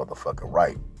motherfucking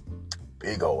Wright.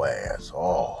 Big old ass.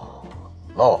 Oh,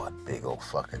 Lord, big old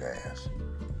fucking ass.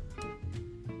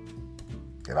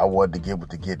 And I wanted to get with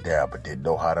the get down, but didn't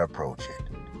know how to approach it.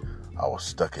 I was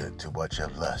stuck in it too much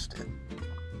and lusted.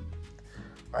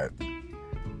 Right?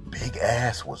 Big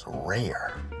ass was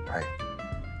rare, right?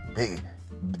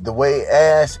 The way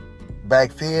ass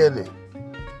back then,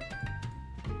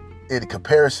 in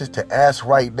comparison to ass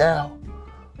right now,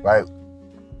 right?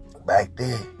 Back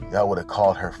then, y'all would have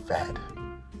called her fat.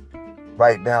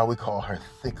 Right now, we call her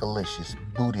thickalicious,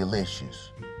 bootylicious.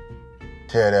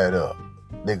 Tear that up.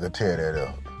 Nigga, tear that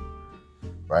up.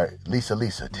 Right?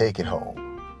 Lisa, take it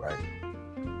home.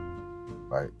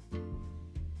 Right?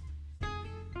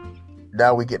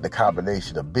 Now we get the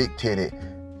combination of big titty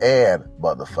and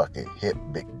motherfucking hip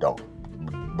big donk.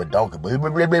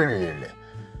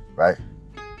 Right?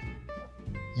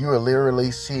 You are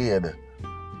literally seeing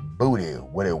booty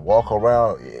when it walk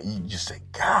around. You just say,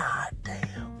 God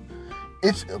damn.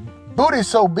 It's booty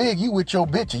so big, you with your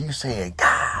bitch and you saying,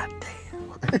 God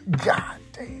damn. God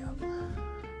damn.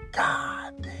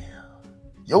 God damn.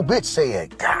 Your bitch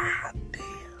saying, God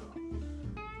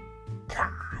damn.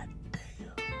 God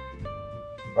damn.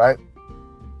 Right?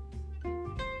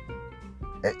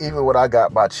 And even when I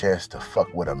got my chance to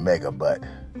fuck with a mega butt,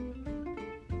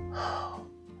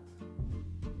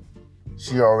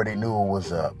 she already knew what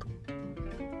was up.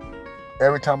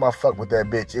 Every time I fucked with that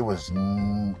bitch, it was,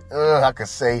 I could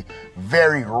say,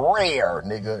 very rare,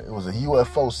 nigga. It was a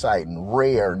UFO sighting,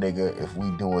 rare, nigga, if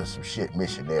we doing some shit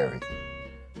missionary.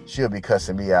 She'll be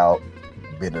cussing me out,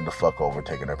 bending the fuck over,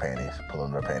 taking her panties,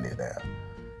 pulling her panties down,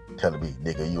 telling me,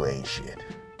 nigga, you ain't shit.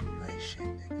 You ain't shit,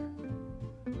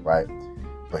 nigga. Right?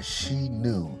 But she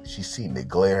knew, she seen the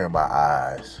glare in my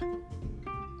eyes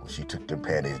when she took them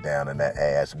panties down and that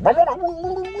ass,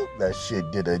 that shit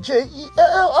did a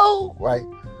Jello, right?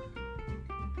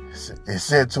 It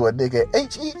said to a nigga,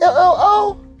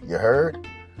 Hello. You heard?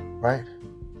 Right?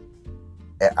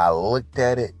 And I looked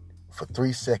at it for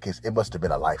 3 seconds. It must have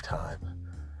been a lifetime.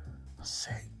 I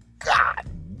said, God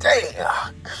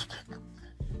damn.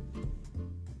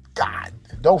 God,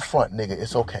 don't front, nigga.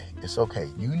 It's okay. It's okay.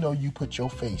 You know you put your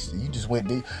face. You just went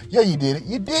there. Yeah, you did it.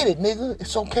 You did it, nigga.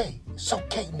 It's okay. It's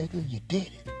okay, nigga. You did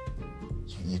it.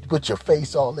 You put your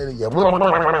face all in it.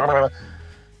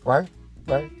 Right?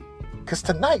 Right? Because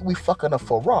tonight we fucking a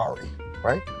Ferrari.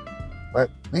 Right? right?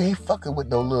 We ain't fucking with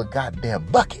no little goddamn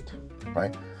bucket,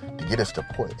 right? To get us to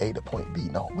point A to point B.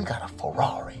 No, we got a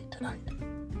Ferrari tonight,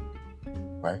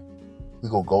 right? We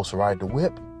gonna ghost ride the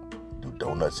whip, do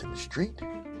donuts in the street,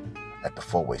 at the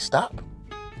 4-way stop.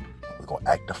 We're gonna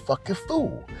act a fucking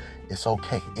fool. It's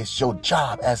okay. It's your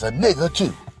job as a nigga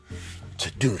too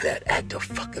to do that. Act a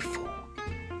fucking fool.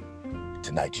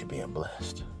 Tonight you're being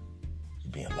blessed.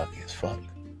 You're being lucky as fuck.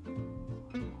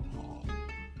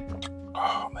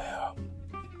 Oh man.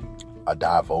 I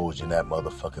divulged in that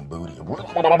motherfucking booty.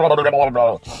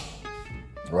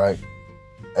 Right?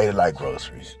 Ate it like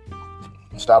groceries.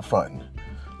 Stop fronting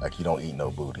like you don't eat no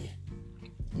booty.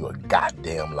 You a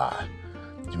goddamn lie.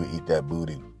 You would eat that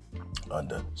booty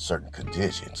under certain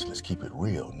conditions. Let's keep it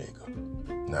real, nigga.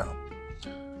 Now,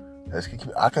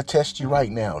 I could test you right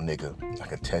now, nigga. I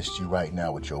could test you right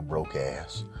now with your broke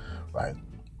ass, right?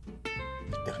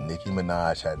 If Nicki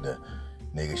Minaj had the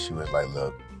nigga, she was like,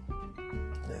 look,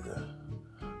 nigga,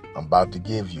 I'm about to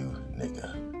give you,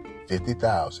 nigga,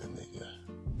 50,000, nigga.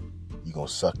 You gonna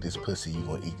suck this pussy, you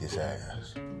gonna eat this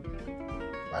ass,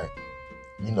 right?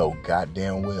 You know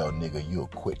goddamn well, nigga, you'll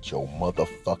quit your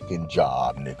motherfucking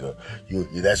job, nigga.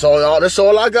 That's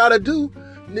all I gotta do.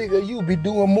 Nigga, you be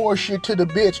doing more shit to the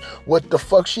bitch what the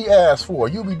fuck she asked for.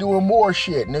 You be doing more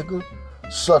shit, nigga.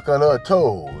 Sucking her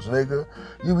toes, nigga.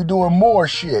 You be doing more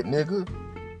shit, nigga.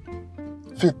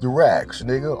 50 racks,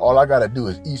 nigga. All I gotta do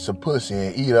is eat some pussy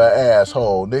and eat her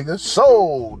asshole, nigga.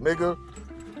 Sold, nigga.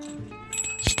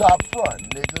 Stop fronting,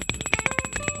 nigga.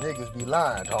 Niggas be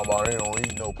lying, talking about they don't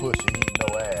eat no pussy, eat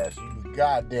no ass. You be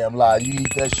goddamn lie. You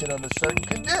eat that shit under certain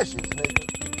conditions,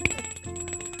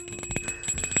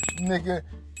 nigga.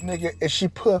 Nigga, if she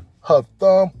put her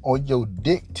thumb on your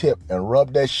dick tip and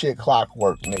rub that shit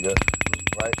clockwork, nigga,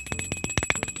 right?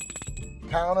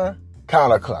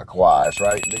 Counterclockwise,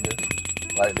 right,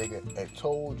 nigga? Right, nigga? And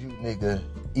told you, nigga,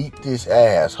 eat this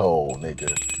asshole,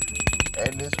 nigga,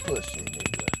 and this pussy,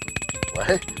 nigga,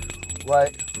 right,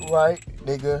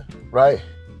 nigga, right?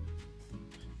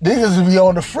 Niggas will be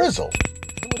on the frizzle,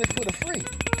 doing it for the free.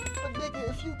 But nigga,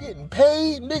 if you getting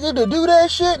paid, nigga, to do that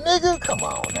shit, nigga, come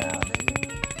on now, nigga.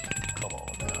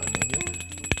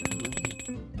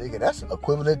 Nigga, that's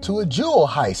equivalent to a jewel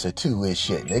heist or two and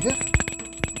shit, nigga.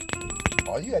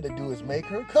 All you had to do is make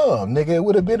her come, nigga. It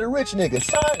would have been a rich nigga.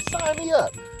 Sign me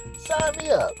up.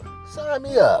 Sign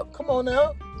me up. Come on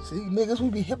now. See, niggas, we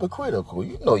be hypocritical.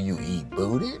 You know you eat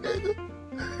booty, nigga.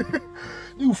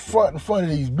 You front in front of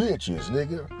these bitches,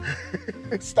 nigga.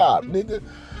 Stop, nigga.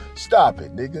 Stop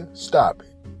it, nigga. Stop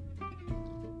it.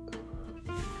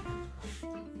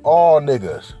 All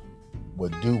niggas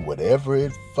would do whatever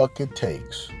it fucking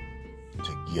takes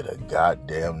to get a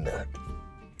goddamn nut.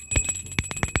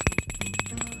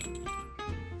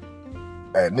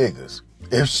 And niggas,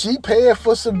 if she paying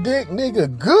for some dick,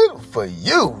 nigga, good for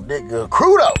you, nigga.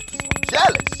 Kudos. I'm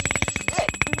jealous.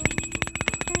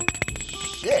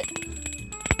 Shit.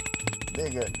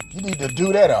 Nigga, you need to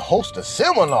do that or host a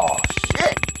seminar.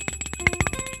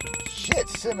 Shit,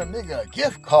 send a nigga a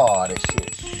gift card and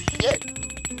shit.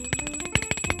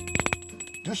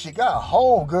 Dude, she got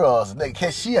homegirls, nigga.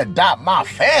 Can she adopt my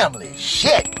family?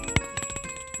 Shit.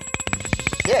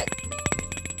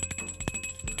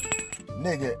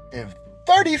 Nigga, if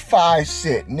 35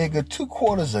 cent, nigga,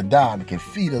 2/4 a dime can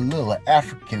feed a little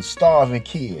African starving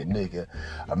kid, nigga.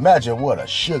 Imagine what a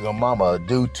sugar mama would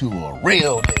do to a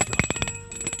real nigga.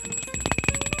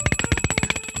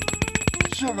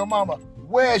 Sugar mama,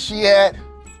 where she at?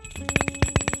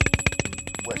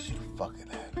 Where she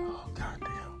fucking at? Oh,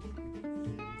 goddamn.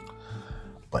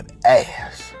 But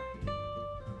ass.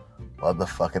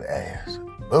 Motherfucking ass.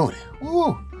 Booty.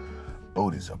 Woo.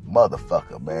 Booty's a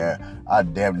motherfucker, man. I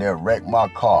damn near wrecked my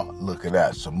car looking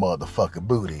at some motherfucking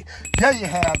booty. Yeah, you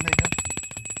have, nigga.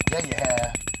 Yeah, you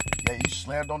have. Yeah, you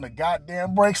slammed on the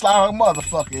goddamn brakes like a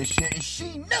motherfucker and shit, and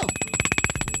she knew.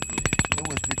 It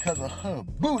was because of her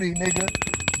booty, nigga.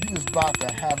 You was about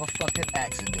to have a fucking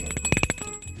accident.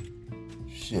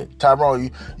 Shit.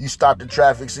 Tyrone, you stopped the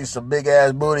traffic, see some big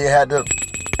ass booty, had to...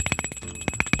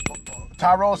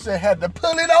 Tyrone said had to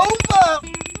pull it over.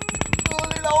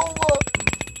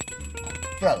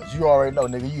 Fellas, you already know,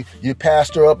 nigga. You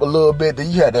passed her up a little bit, then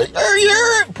you had to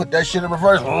put that shit in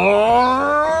reverse.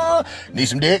 Need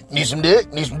some dick.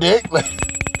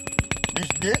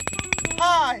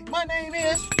 Hi, my name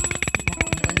is.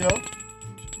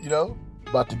 You know,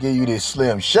 about to give you this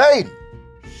Slim Shady.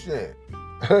 Shit.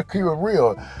 Keep it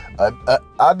real.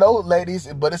 I know, ladies,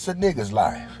 but it's a nigga's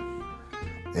life.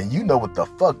 And you know what the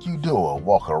fuck you doing,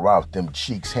 walking around with them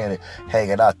cheeks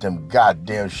hanging out them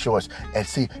goddamn shorts. And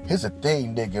see, here's the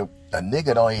thing, nigga. A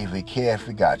nigga don't even care if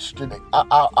he got straight.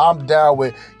 I'm down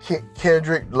with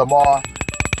Kendrick Lamar.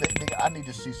 Nigga, I need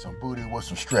to see some booty with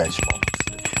some stretch marks.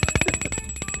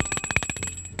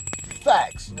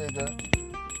 Facts, nigga.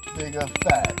 Nigga,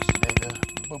 facts, nigga.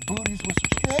 But booties with some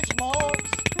stretch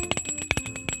marks.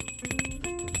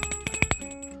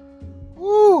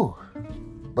 Woo.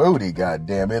 Booty,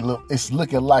 goddamn it! It's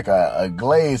looking like a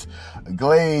glazed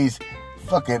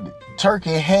fucking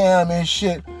turkey ham and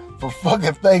shit for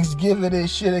fucking Thanksgiving and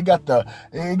shit. It got the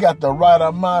right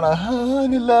amount of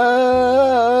honey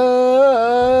love.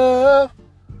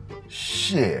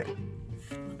 Shit,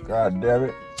 god damn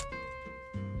it!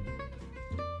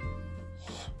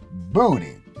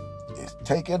 Booty is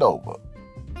taking over.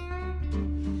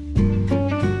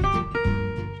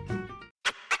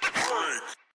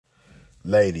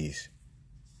 Ladies,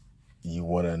 you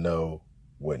want to know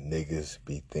what niggas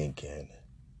be thinking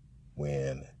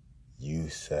when you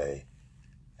say,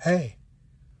 hey,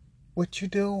 what you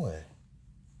doing?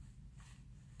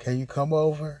 Can you come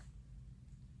over?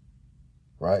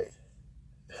 Right?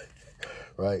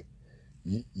 Right?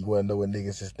 You want to know what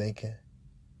niggas is thinking?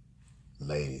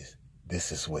 Ladies,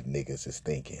 this is what niggas is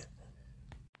thinking.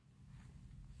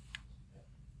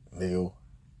 Nigga,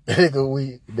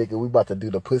 we about to do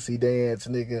the pussy dance,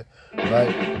 nigga,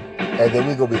 right? And then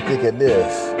we gonna be thinking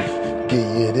this.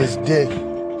 Give you this dick.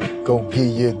 Gon' give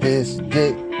you this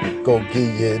dick. Gon'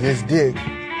 give you this dick.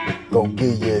 Gon'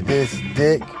 give you this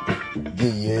dick.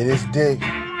 Give you this dick.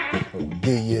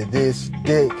 Give you this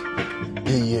dick.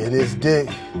 Give you this dick.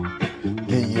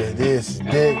 Give you this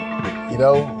dick. You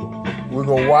know, we're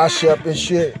gonna wash up and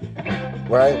shit,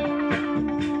 right?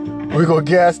 We're gonna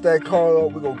gas that car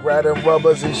up. We're gonna grab them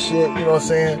rubbers and shit. You know what I'm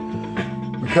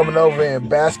saying? We coming over in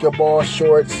basketball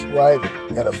shorts, right?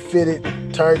 And a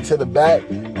fitted turn to the back.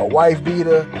 A wife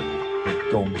beater.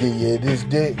 Gonna give you this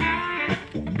dick.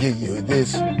 Give you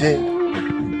this dick.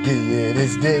 Give you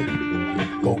this dick.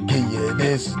 Gonna give you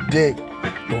this dick.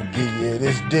 Gonna give you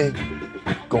this dick.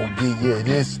 Gonna give you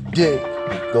this dick.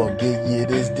 Gonna give you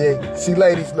this dick. See,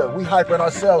 ladies, look, we hyping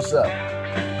ourselves up.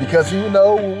 Because you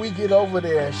know, when we get over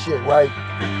there and shit, right?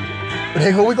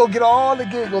 Nigga, we gonna get all the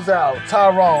giggles out.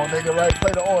 Tyrone, nigga, right?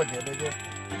 Play the organ, nigga.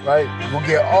 Right? We'll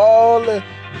get all the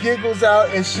giggles out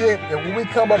and shit. And when we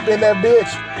come up in that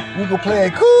bitch, we gonna play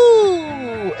it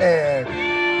cool and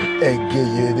give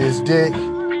you this dick.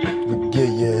 We give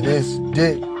you this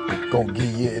dick. Gonna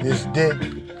give you this dick.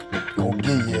 Gonna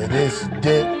give you this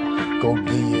dick. Gonna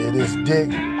give you this dick.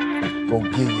 Gonna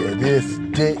give you this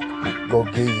dick.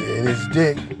 Gonna give you this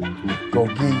dick.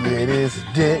 Gonna give you this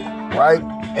dick. Right?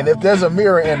 And if there's a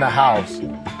mirror in the house,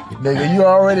 nigga, you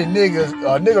already niggas,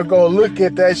 nigga go look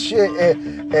at that shit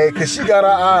and cause she got her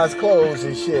eyes closed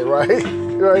and shit, right?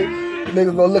 Right?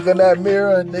 Nigga go look in that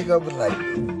mirror and nigga be like,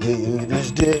 give you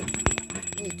this dick.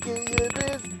 Give you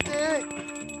this dick.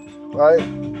 Right?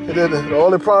 And then the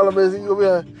only problem is you gonna be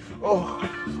like,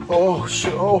 oh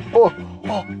shit,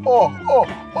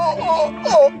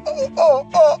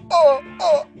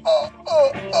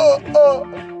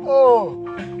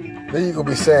 Then you gonna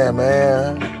be saying,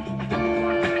 man,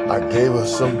 I gave her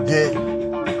some dick.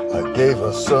 I gave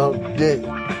her some dick.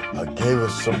 I gave her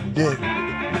some dick.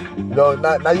 You know,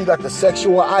 now you got the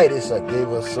sexualitis. I gave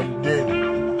her some dick.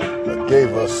 I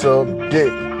gave her some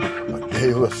dick. I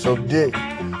gave her some dick.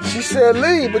 She said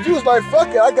leave, but you was like, fuck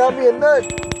it, I got me a nut.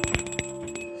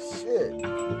 Shit.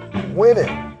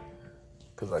 Winning.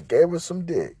 Cause I gave her some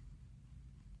dick.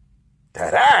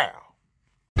 Ta-da!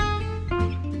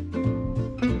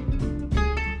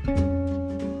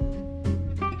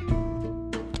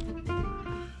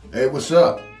 Hey, what's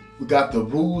up? We got the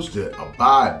rules to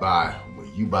abide by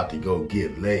when you about to go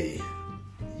get laid.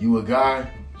 You a guy,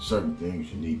 certain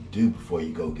things you need to do before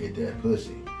you go get that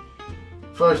pussy.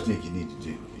 First thing you need to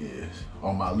do is,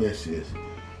 on my list is,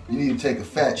 you need to take a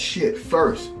fat shit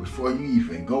first before you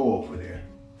even go over there.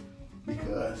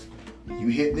 Because you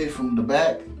hitting it from the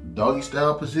back, doggy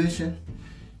style position,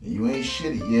 and you ain't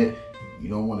shitted yet, you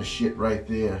don't want to shit right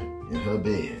there in her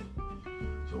bed.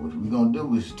 So what we're gonna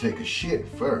do is take a shit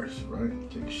first, right?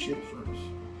 Take a shit first,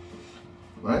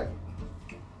 right?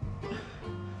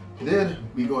 Then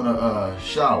we're gonna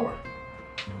shower,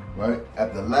 right?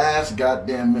 At the last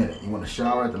goddamn minute. You wanna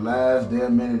shower at the last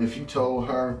damn minute. If you told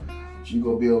her you're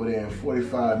gonna be over there in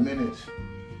 45 minutes,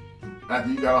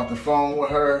 after you got off the phone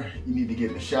with her, you need to get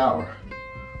in the shower.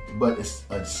 But it's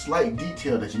a slight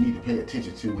detail that you need to pay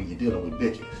attention to when you're dealing with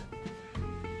bitches.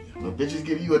 When bitches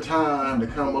give you a time to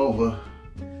come over,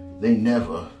 they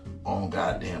never on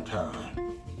goddamn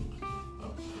time.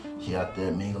 She out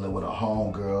there mingling with a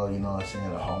homegirl, you know what I'm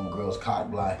saying? A homegirl's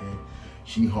cock blocking.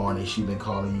 she horny, she been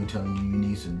calling you, telling you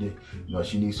need some dick, you know,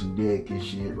 she needs some dick and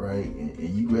shit, right? And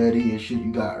you ready and shit,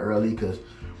 you got early, because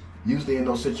usually in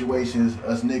those situations,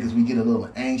 us niggas, we get a little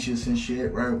anxious and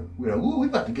shit, right? We're like, ooh, we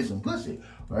about to get some pussy,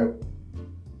 right?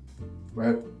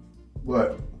 Right?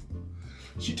 But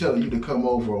she telling you to come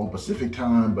over on Pacific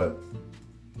time, but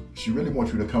she really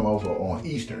wants you to come over on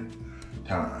Eastern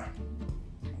time.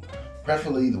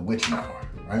 Preferably the witching hour,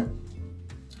 right?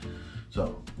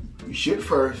 So, you shit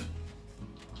first.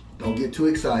 Don't get too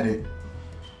excited,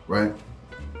 right?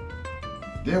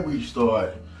 Then we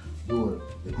start doing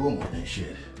the grooming and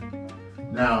shit.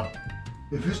 Now,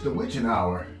 if it's the witching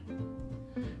hour,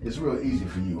 it's real easy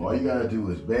for you. All you gotta do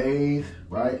is bathe,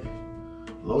 right?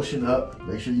 Lotion up.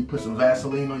 Make sure you put some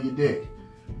Vaseline on your dick.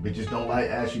 Bitches don't like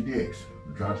ashy dicks.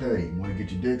 I'm trying to tell you, you wanna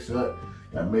get your dicks up,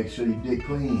 gotta make sure your dick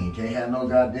clean. Can't have no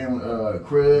goddamn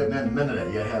crud, none of that.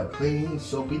 You gotta have clean,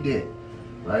 soapy dick,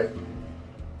 right?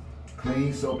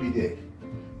 Clean, soapy dick,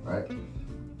 right?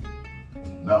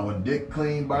 Now, when dick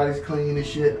clean, body's clean and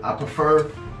shit, I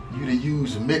prefer you to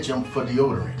use Mitchum for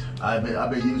deodorant. I've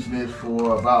been using it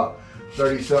for about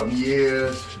 30-something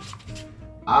years.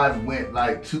 I've went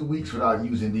like 2 weeks without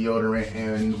using deodorant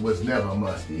and was never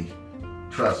musty.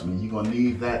 Trust me, you're gonna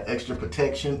need that extra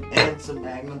protection and some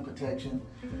Magnum protection,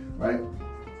 right?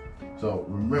 So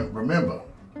remember,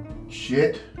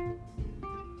 shit,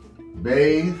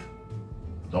 bathe,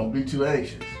 don't be too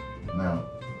anxious.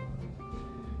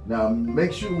 Now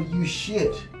make sure when you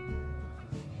shit,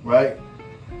 right,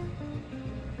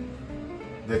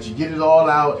 that you get it all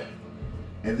out,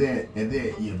 and then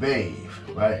you bathe,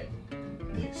 right?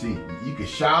 See, you can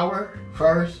shower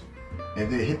first,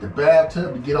 and then hit the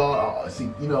bathtub to get all. See,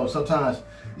 you know, sometimes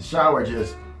the shower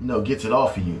just, you know, gets it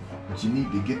off of you, but you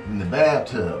need to get in the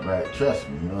bathtub, right? Trust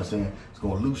me, you know what I'm saying? It's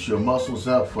gonna loose your muscles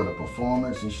up for the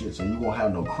performance and shit, so you won't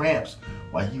have no cramps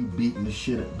while you beating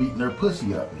her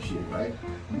pussy up and shit, right?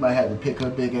 You might have to pick her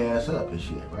big ass up and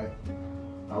shit, right?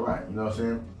 All right, you know what I'm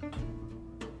saying?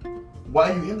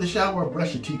 While you in the shower,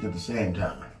 brush your teeth at the same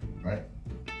time, right?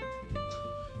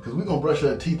 Because we're gonna brush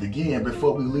our teeth again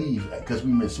before we leave, because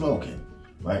we've been smoking,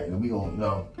 right? And we gonna, you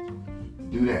know,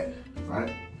 do that,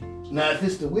 right? Now, if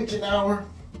it's the witching hour,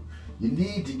 you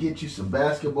need to get you some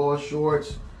basketball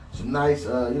shorts, some nice,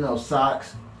 you know,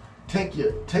 socks. Take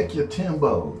your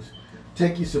Timbos.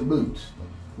 Take you some boots.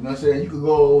 You know what I'm saying? You could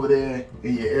go over there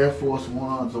in your Air Force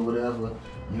Ones or whatever,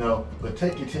 you know, but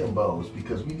take your Timbos,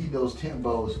 because we need those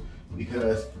Timbos,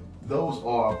 because those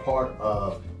are a part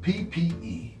of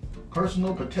PPE,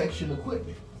 personal protection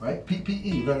equipment, right?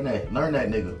 PPE, learn that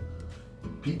nigga.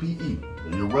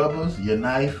 PPE, your rubbers, your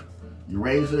knife, your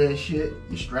razor and shit,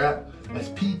 your strap, that's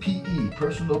PPE,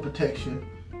 personal protection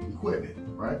equipment,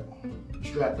 right? You're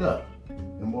strapped up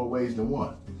in more ways than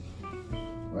one,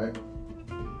 right?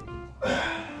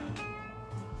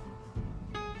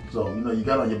 So, you know, you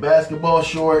got on your basketball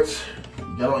shorts,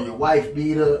 you got on your wife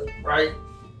beater, right?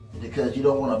 Because you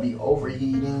don't want to be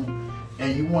overheating,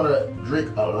 and you want to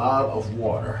drink a lot of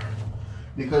water,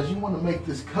 because you want to make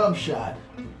this cum shot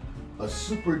a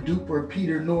super duper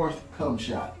Peter North cum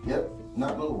shot. Yep,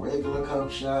 not no regular cum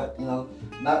shot, you know,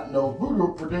 not no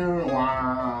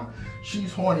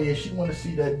she's horny and she want to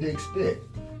see that dick spit.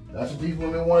 That's what these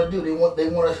women want to do. They want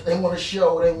to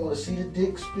show. They want to see the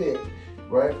dick spit,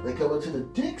 right? They come into the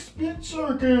dick spit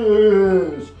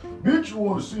circus. Bitch, you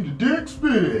want to see the dick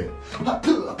spit?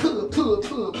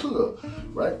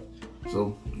 Right?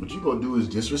 So what you gonna do is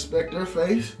disrespect her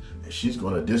face, and she's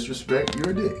gonna disrespect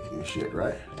your dick and shit,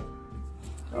 right?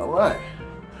 All right.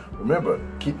 Remember,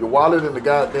 keep your wallet in the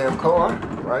goddamn car,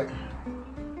 right?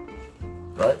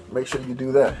 Right? Make sure you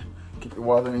do that. Keep your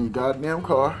wallet in your goddamn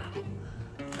car.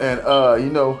 And, you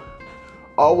know,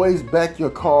 always back your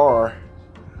car,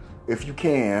 if you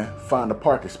can, find a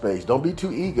parking space. Don't be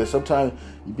too eager. Sometimes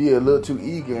you be a little too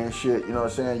eager and shit, you know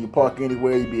what I'm saying? You park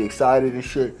anywhere, you be excited and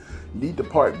shit. You need to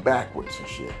park backwards and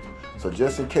shit. So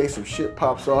just in case if shit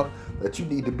pops off, that you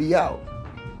need to be out.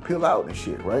 Peel out and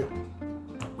shit, right?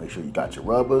 Make sure you got your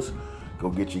rubbers, go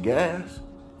get your gas,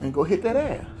 and go hit that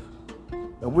ass.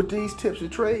 And with these tips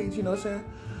and trades, you know what I'm saying?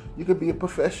 You could be a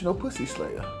professional pussy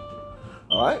slayer.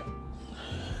 All right?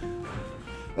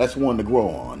 That's one to grow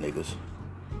on, niggas.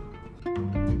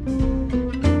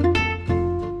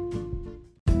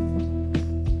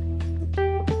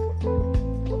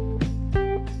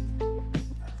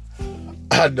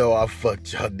 I know I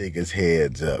fucked y'all niggas'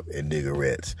 heads up in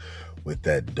niggerettes with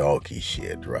that donkey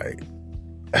shit, right?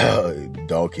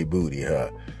 Donkey booty, huh?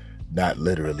 Not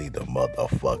literally the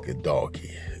motherfucking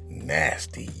donkey.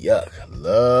 Nasty, yuck.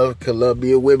 Love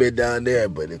Colombian women down there,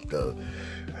 but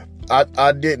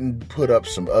I didn't put up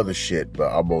some other shit,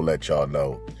 but I'm gonna let y'all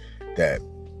know that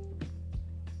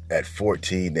at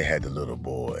 14 they had the little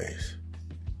boys.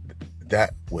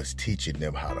 That was teaching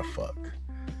them how to fuck.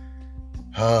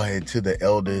 And to the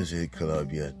elders in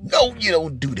Colombia, no, you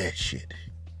don't do that shit,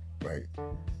 right?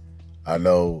 I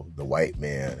know the white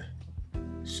man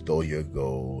stole your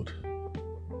gold,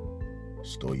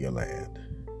 stole your land,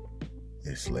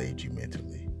 enslaved you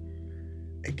mentally,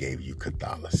 and gave you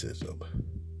Catholicism,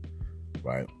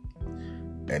 right?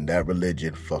 And that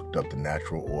religion fucked up the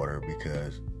natural order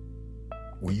because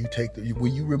when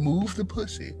you remove the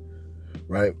pussy,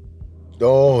 right?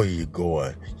 Oh, you're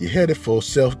going. You're headed for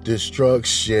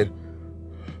self-destruction.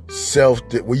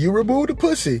 When you remove the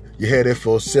pussy, you're headed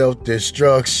for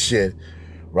self-destruction,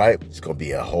 right? It's going to be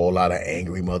a whole lot of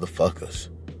angry motherfuckers.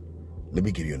 Let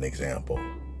me give you an example.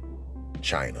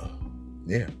 China.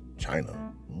 Yeah,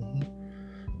 China. Mm-hmm.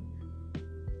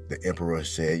 The emperor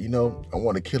said, I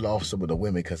want to kill off some of the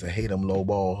women because I hate them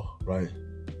lowball, right?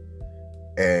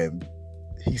 And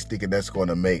he's thinking that's going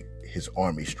to make his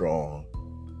army strong.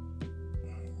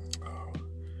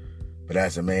 But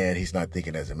as a man, he's not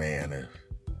thinking as a man.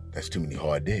 That's too many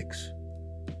hard dicks.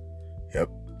 Yep,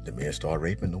 the men start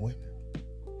raping the women.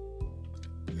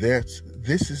 This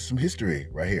is some history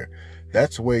right here.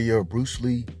 That's where your Bruce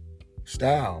Lee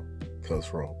style comes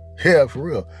from. Yeah, for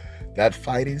real. That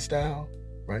fighting style,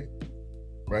 right?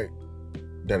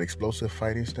 That explosive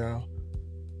fighting style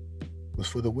was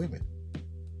for the women.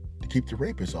 To keep the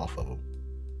rapists off of them.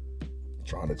 I'm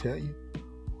trying to tell you.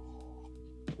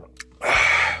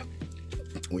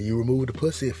 When you remove the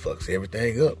pussy, it fucks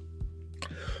everything up.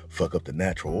 Fuck up the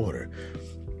natural order.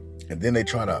 And then they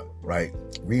try to,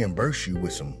 reimburse you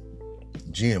with some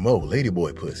GMO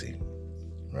ladyboy pussy.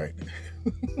 Right?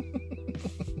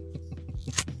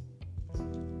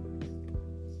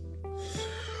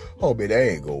 Oh, man, that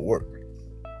ain't gonna work.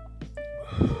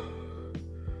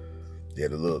 Yeah,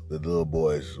 the little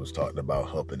boys was talking about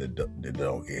humping the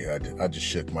donkey. I just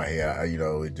shook my head.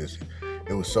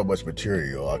 It was so much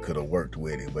material I could have worked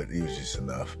with it, but it was just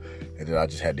enough. And then I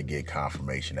just had to get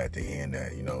confirmation at the end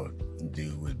that,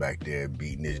 dude was back there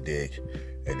beating his dick.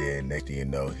 And then next thing you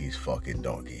know, he's fucking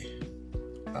donkey.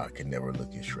 I can never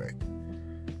look at Shrek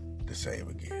the same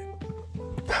again.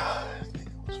 He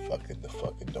was fucking the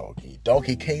fucking donkey.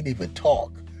 Donkey can't even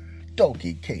talk.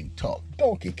 Donkey can't talk.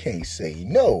 Donkey can't say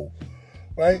no.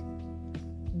 Right?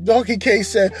 Donkey can't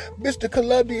say, Mr.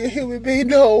 Colombian human being,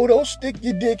 no, don't stick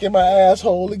your dick in my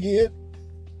asshole again.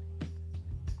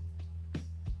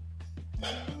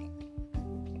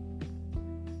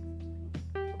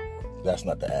 That's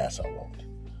not the ass I want.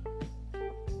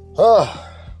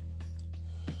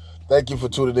 Thank you for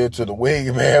tuning in to the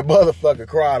Wingman Motherfucker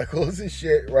Chronicles and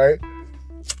shit, right?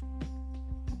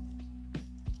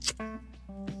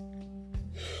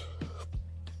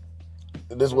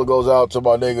 And this one goes out to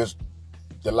my niggas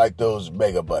that like those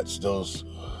mega butts.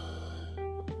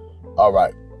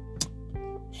 Alright.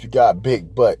 If you got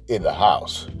big butt in the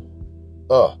house.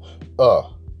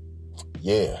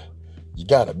 Yeah. You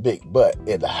got a big butt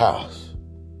in the house.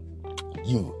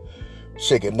 You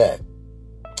shaking that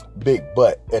big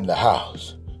butt in the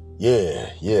house.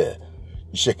 Yeah. You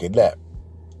shaking that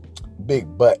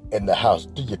big butt in the house.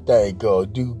 Do your thing, girl.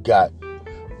 Do got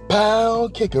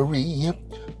pound kickery.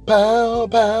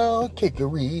 Pound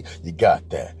kickery. You got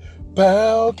that.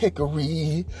 Pound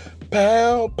kickery.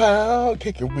 Pound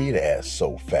kickery. That ass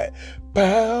so fat.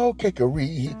 Pound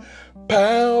kickery.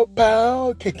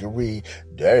 Pound kickery.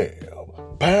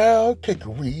 Damn. Pound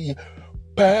kickery.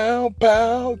 Pound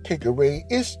kickery.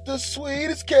 It's the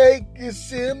sweetest cake.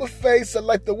 It's in my face. I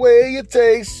like the way it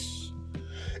tastes.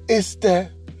 It's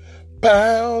that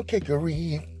pound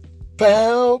kickery.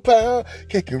 Pound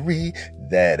kickery.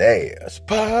 That ass.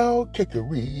 Pound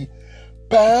kickery.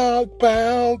 Pound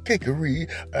kickery.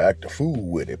 Act a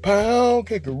fool with it. Pound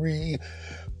kickery.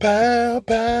 Pound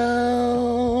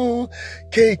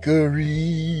kickery.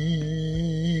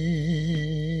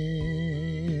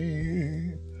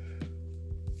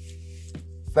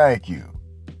 Thank you.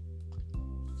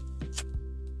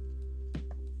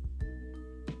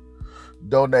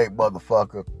 Donate,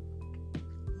 motherfucker.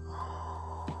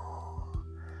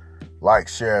 Like,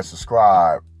 share, and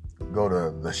subscribe. Go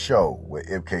to The Show with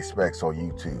MK Specs on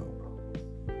YouTube.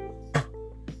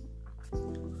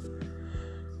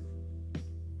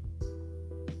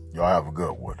 Y'all have a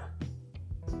good one.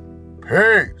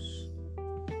 Peace.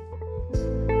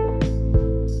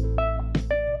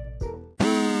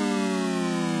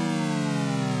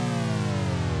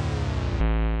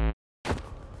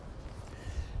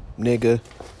 Nigga,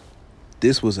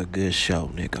 this was a good show,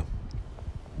 nigga.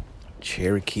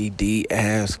 Cherokee D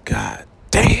ass. God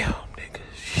damn, nigga.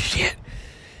 Shit.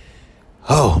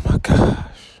 Oh my gosh.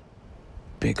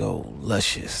 Big old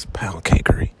luscious pound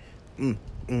cakery.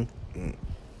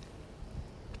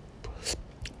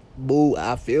 Boo,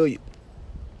 I feel you.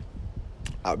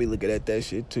 I'll be looking at that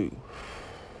shit too.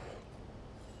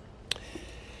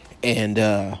 And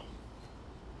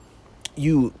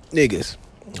you niggas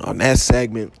on that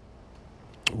segment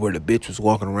where the bitch was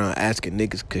walking around asking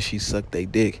niggas cause she sucked they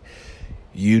dick,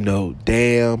 you know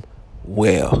damn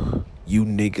well you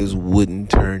niggas wouldn't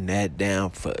turn that down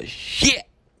for shit.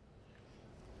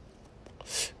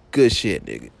 Good shit,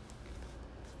 nigga.